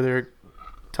 farts over there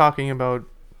talking about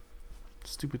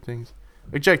stupid things.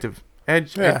 Adjective. Yeah,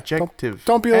 Adjective.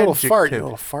 Don't be a little fart, you Adjective.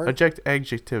 little fart.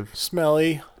 Adjective.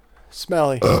 Smelly.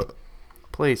 Smelly.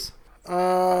 Place.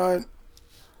 Taco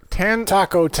Town.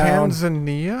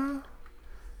 Tanzania?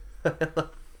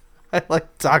 I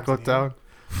like Taco Town.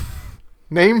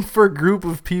 Name for group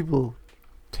of people.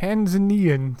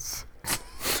 Tanzanians.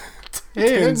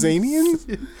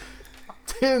 Tanzanians?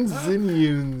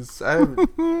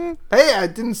 Tanzanians. Hey, I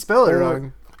didn't spell it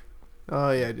wrong.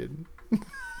 Oh yeah, I did.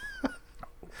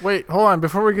 Wait, hold on.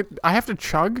 Before we get, I have to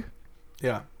chug.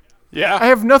 Yeah. Yeah. I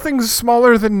have nothing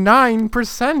smaller than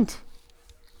 9%.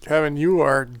 Kevin, you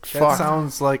are That fucked.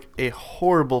 sounds like a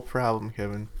horrible problem,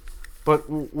 Kevin. But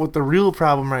what the real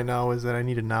problem right now is that I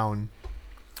need a noun.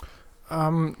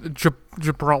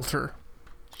 Gibraltar.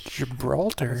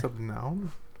 Gibraltar. What's a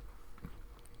noun?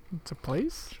 It's a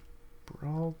place.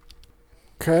 Gibraltar.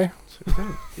 Okay.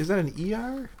 Is that an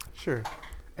ER? Sure.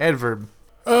 Adverb.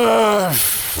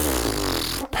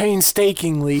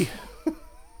 Painstakingly.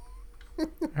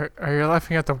 Are you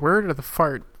laughing at the word or the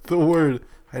fart? The word.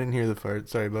 I didn't hear the fart.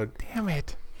 Sorry, bud. Damn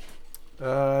it.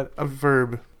 A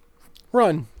verb.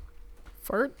 Run.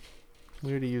 Fart?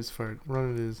 We already used fart.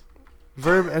 Run it is.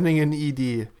 Verb ending in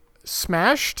ed.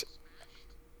 Smashed?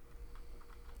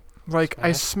 Like,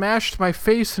 I smashed my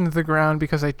face into the ground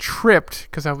because I tripped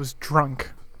because I was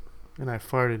drunk. And I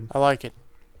farted. I like it.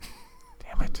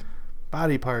 Damn it.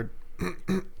 Body part.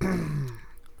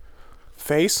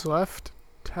 Face. Left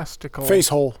testicle. Face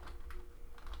hole.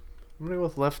 I'm gonna go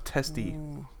with left testy.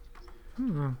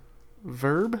 Hmm.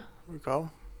 Verb. Here we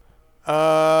go.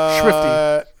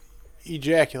 Swifty.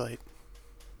 Ejaculate.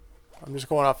 I'm just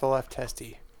going off the left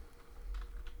testy.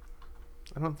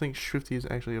 I don't think swifty is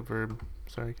actually a verb.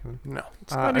 Sorry, Kevin. No.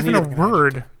 It's not I even need a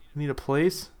word. I need a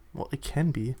place. Well, it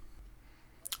can be.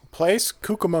 Place.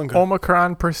 Cucamonga.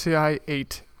 Omicron Persei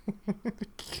 8. I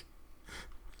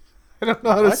don't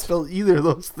know how to What? spell either of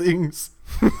those things.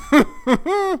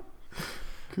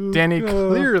 Danny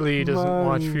clearly doesn't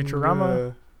watch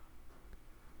Futurama.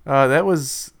 That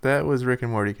was Rick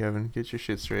and Morty, Kevin. Get your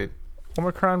shit straight.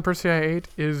 Omicron Persei 8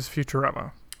 is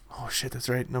Futurama. Oh shit, that's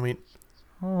right. No meat.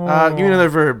 Oh. Give me another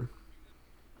verb.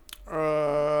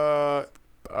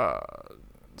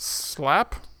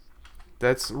 Slap?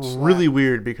 That's really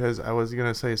weird because I was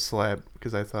gonna say slab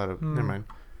because I thought of. Never mind.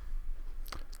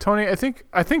 Tony, I think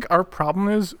our problem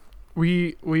is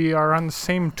we are on the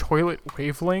same toilet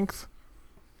wavelength.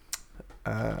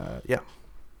 Yeah.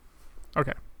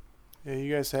 Okay. Yeah,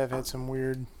 you guys have had some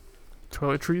weird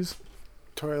Toiletries?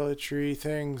 toiletry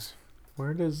things.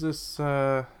 Where does this?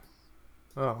 Oh,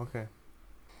 okay.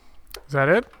 Is that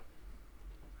it?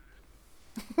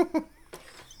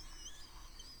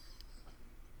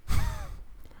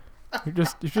 You're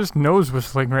just nose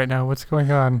whistling right now. What's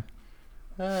going on?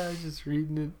 I was just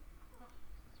reading it.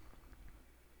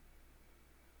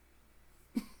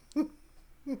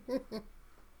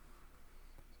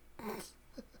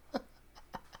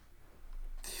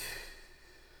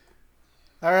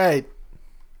 All right.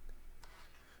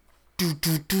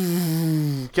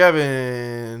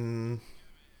 Kevin,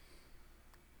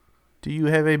 do you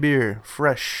have a beer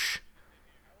fresh?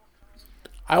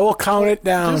 I will count it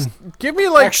down. Just give me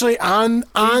like Actually, on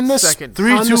the seconds.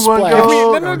 3, on 2, the 1, splash.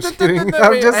 go. No, I'm just kidding.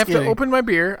 I'm wait, just I have kidding. to open my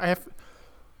beer. I have.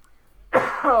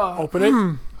 Open it.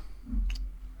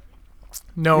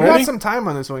 No, We got some time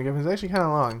on this one, Kevin. It's actually kind of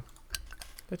long.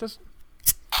 that does.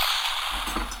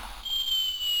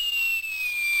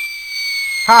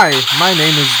 Hi, my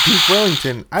name is Duke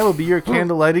Wellington. I will be your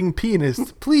candle lighting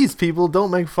pianist. Please, people, don't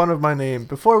make fun of my name.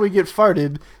 Before we get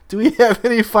farted, do we have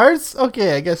any farts?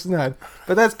 Okay, I guess not.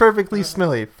 But that's perfectly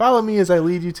smelly. Follow me as I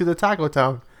lead you to the taco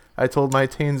town, I told my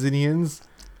Tanzanians.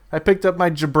 I picked up my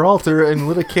Gibraltar and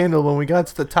lit a candle when we got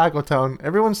to the taco town.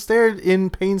 Everyone stared in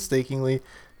painstakingly.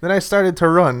 Then I started to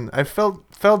run. I fell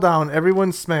down.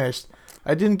 Everyone smashed.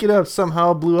 I didn't get up,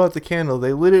 somehow blew out the candle.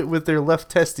 They lit it with their left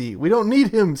testy. We don't need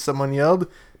him, someone yelled.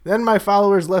 Then my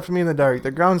followers left me in the dark.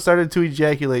 The ground started to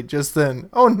ejaculate just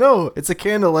then. Oh no, it's a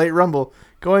candlelight rumble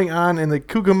going on in the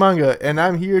Cucamonga, and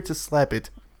I'm here to slap it.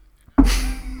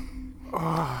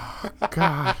 Oh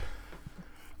God!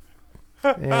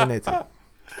 And that's it.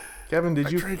 Kevin,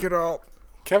 did you... Drink it all.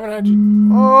 Kevin, how'd you?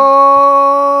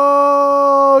 Oh,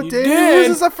 You Danny did.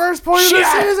 loses the first point Shit. of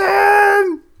the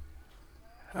season!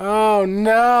 Oh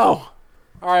no!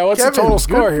 All right, what's Kevin, the total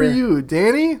score good for here? you.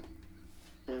 Danny?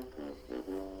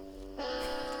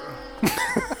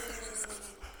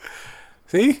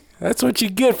 See, that's what you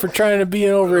get for trying to be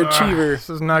an overachiever. This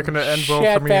is not going to end well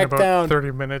Shat for me in back about down.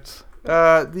 30 minutes.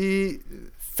 The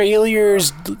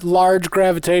Failure's large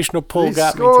gravitational pull The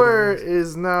got score me today.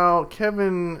 is now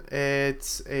Kevin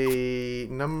at a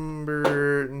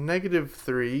number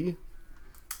 -3.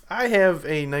 I have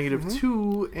a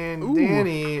 -2, and Ooh.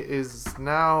 Danny is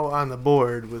now on the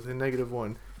board with a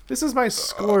 -1. This is my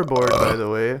scoreboard, by the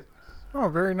way. Oh,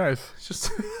 very nice. It's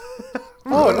just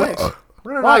Oh, nice.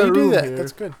 running Wow, out of you do room that. here.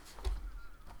 That's good.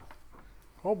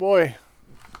 Oh boy.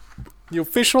 The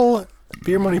official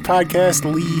Beer Money Podcast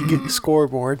League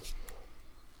scoreboard.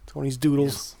 Tony's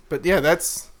Doodles. Yes. But yeah,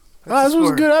 that's Oh, this the was a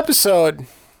score. good episode.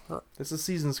 That's a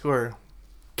season score.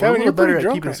 Kevin, We're a little you're better pretty at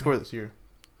drunk keeping right score this year.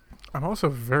 I'm also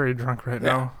very drunk right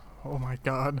now. Oh my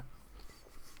God.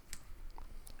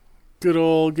 Good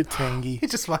old Gatangi. He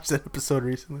just watched that episode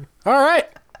recently. All right.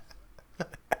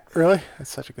 Really? That's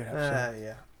such a good episode.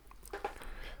 Yeah.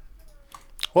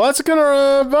 Well, that's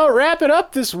gonna about wrap it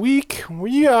up this week.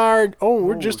 We are. Oh,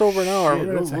 we're just over an hour. shit.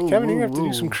 We're gonna- Whoa, Kevin, you're whoa, gonna have to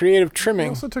do some whoa. creative We trimming.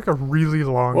 also took a really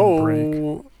long break.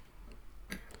 Whoa.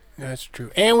 That's true.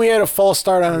 And we had a false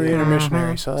start on the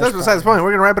intermissionary. So So that's that's besides the probably- point.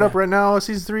 We're going to wrap it up right now.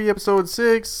 Season 3, episode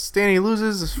 6. Danny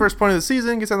loses his first point of the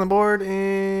season, gets on the board,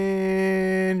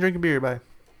 and drink a beer. Bye.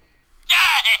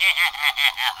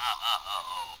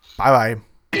 Bye-bye.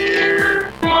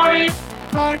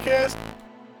 Podcast.